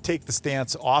 We take the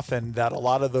stance often that a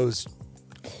lot of those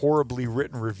horribly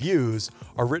written reviews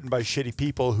are written by shitty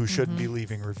people who shouldn't be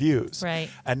leaving reviews. Right.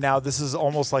 And now this is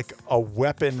almost like a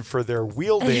weapon for their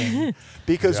wielding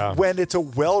because Yeah. when it's a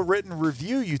well-written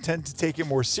review, you tend to take it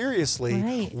more seriously.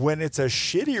 Right. When it's a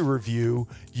shitty review,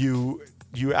 you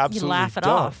absolutely laugh it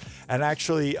don't. off. And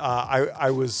actually, I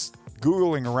was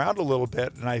Googling around a little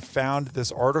bit and I found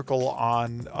this article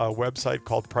on a website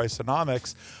called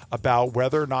Priceonomics about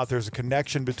whether or not there's a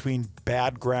connection between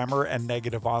bad grammar and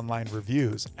negative online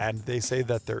reviews. And they say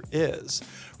that there is,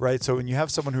 right? So when you have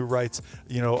someone who writes,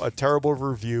 a terrible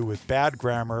review with bad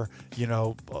grammar,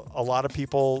 a lot of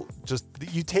people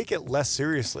you take it less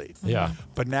seriously. Yeah.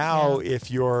 But now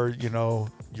if you're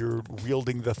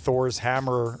wielding the Thor's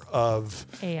hammer of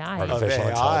AI. Artificial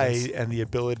AI intelligence. and the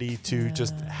ability to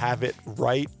just have it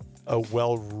write a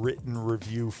well-written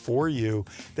review for you,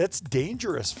 that's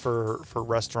dangerous for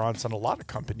restaurants and a lot of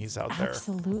companies out there.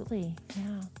 Absolutely,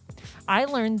 yeah. I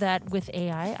learned that with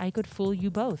AI, I could fool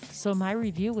you both. So my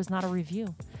review was not a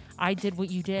review. I did what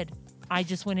you did. I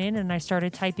just went in and I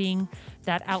started typing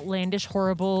that outlandish,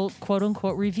 horrible,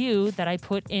 quote-unquote review that I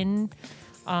put in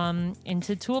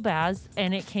into Toolbaz,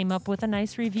 and it came up with a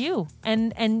nice review.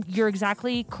 And you're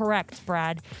exactly correct,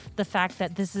 Brad. The fact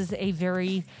that this is a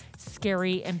very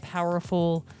scary and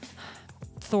powerful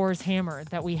Thor's hammer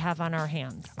that we have on our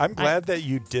hands. I'm glad that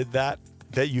you did that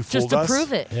you fooled just to us.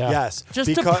 prove it. Yeah. Yes.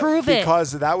 Just to prove it.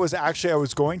 Because that was actually, I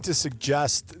was going to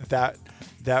suggest that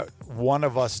one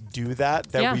of us do that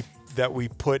we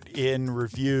put in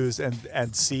reviews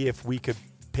and see if we could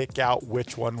pick out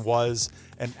which one was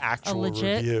an actual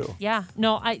review. Yeah.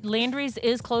 No, Landry's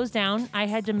is closed down. I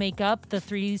had to make up the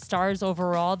 3 stars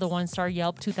overall, the 1-star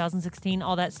Yelp 2016,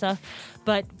 all that stuff.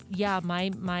 But yeah,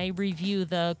 my review,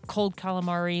 the cold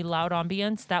calamari loud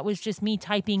ambience, that was just me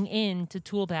typing in to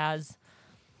Toolbaz.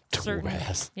 Certain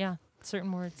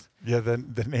words. Yeah,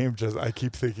 the name just, I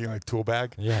keep thinking like tool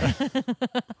bag. Yeah.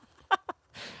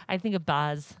 I think of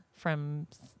Baz from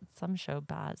some show.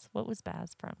 Baz. What was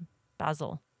Baz from?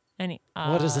 Basil.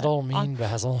 What does it all mean,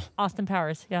 Basil? Austin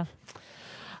Powers. Yeah.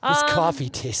 This coffee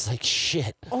tastes like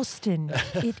shit. Austin,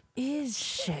 it is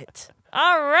shit.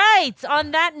 All right.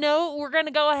 On that note, we're going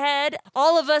to go ahead.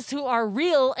 All of us who are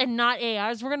real and not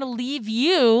AIs, we're going to leave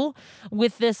you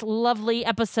with this lovely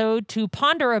episode to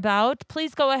ponder about.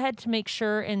 Please go ahead to make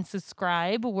sure and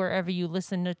subscribe wherever you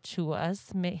listen to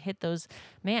us. Hit those.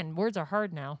 Man, words are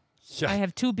hard now. Yeah. I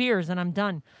have 2 beers and I'm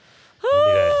done. You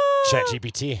need a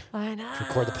ChatGPT. I know. To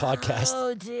record the podcast.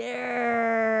 Oh,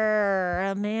 dear.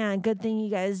 Oh, man, good thing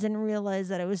you guys didn't realize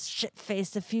that I was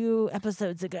shit-faced a few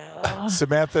episodes ago.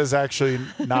 Samantha's actually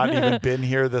not even been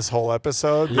here this whole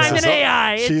episode. I'm an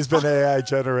AI. She's been AI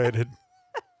generated.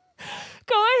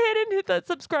 Go ahead and hit that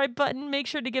subscribe button. Make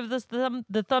sure to give us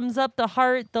the thumbs up, the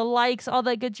heart, the likes, all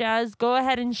that good jazz. Go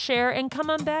ahead and share and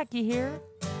come on back, you hear?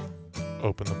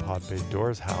 Open the pod bay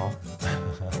doors, Hal.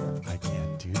 I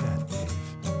can't do that, Dave.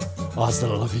 Hasta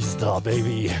la vista,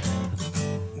 baby.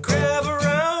 Grab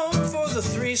around for the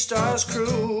 3 Stars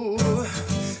crew.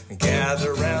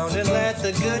 Gather round and let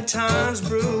the good times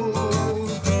brew.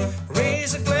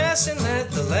 Raise a glass and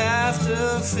let the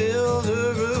laughter fill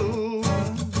the room.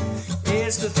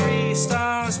 It's the 3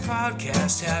 Stars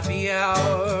Podcast Happy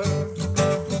Hour.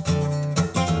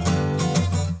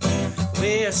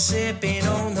 We're sipping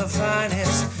on the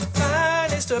finest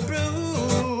of brews,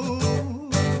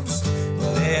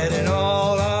 letting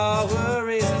all our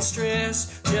worries and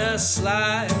stress just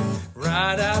slide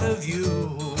right out of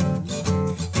you.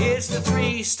 It's the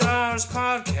 3 Stars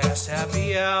Podcast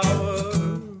Happy Hour.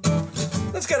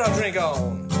 Let's get our drink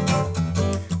on.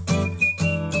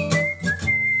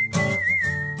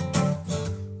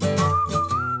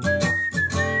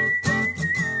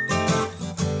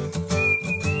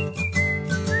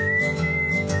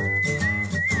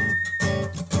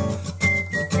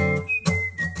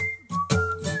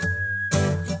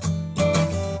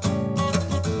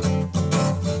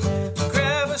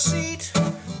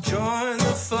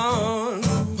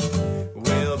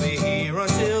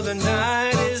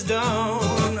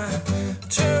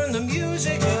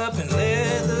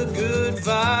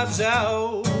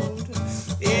 Out.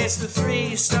 It's the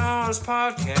 3 Stars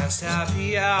Podcast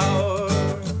Happy Hour.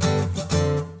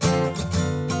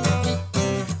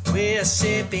 We're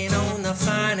sipping on the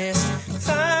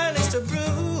finest of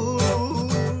brews,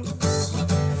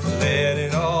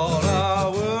 letting all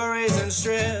our worries and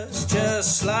stress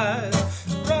just slide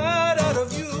right out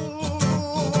of you.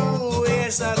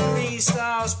 It's the 3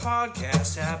 Stars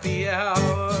Podcast Happy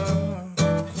Hour.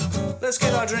 Let's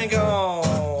get our drink on.